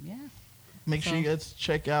on them. Yeah. Make sure you guys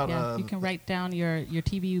check out. Yeah, you can write down your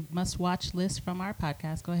TV must-watch list from our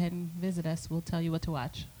podcast. Go ahead and visit us. We'll tell you what to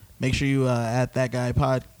watch. Make sure you add that guy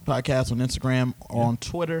podcast on Instagram or on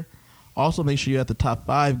Twitter. Also, make sure you at the Top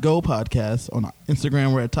 5 Go podcast. On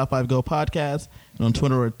Instagram, we're at Top 5 Go Podcast. And on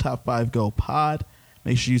Twitter, we're at Top 5 Go Pod.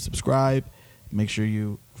 Make sure you subscribe. Make sure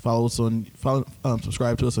you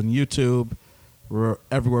subscribe to us on YouTube. We're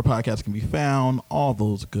everywhere podcasts can be found. All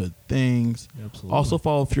those good things. Absolutely. Also,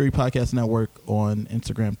 follow Fury Podcast Network on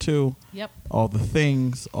Instagram, too. Yep. All the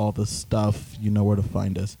things, all the stuff. You know where to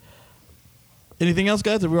find us. Anything else,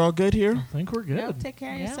 guys? Are we all good here? I think we're good. Yep, take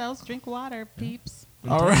care of Yeah. yourselves. Drink water, peeps.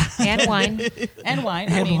 All right. And wine. And wine.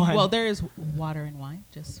 And wine. There is water in wine.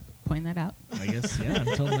 Just point that out. I guess, yeah,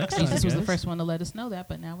 until next time, Jesus was the guys. first one to let us know that,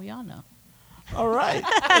 but now we all know. All right.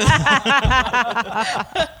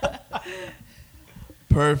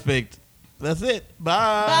 Perfect. That's it.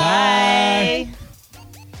 Bye. Bye.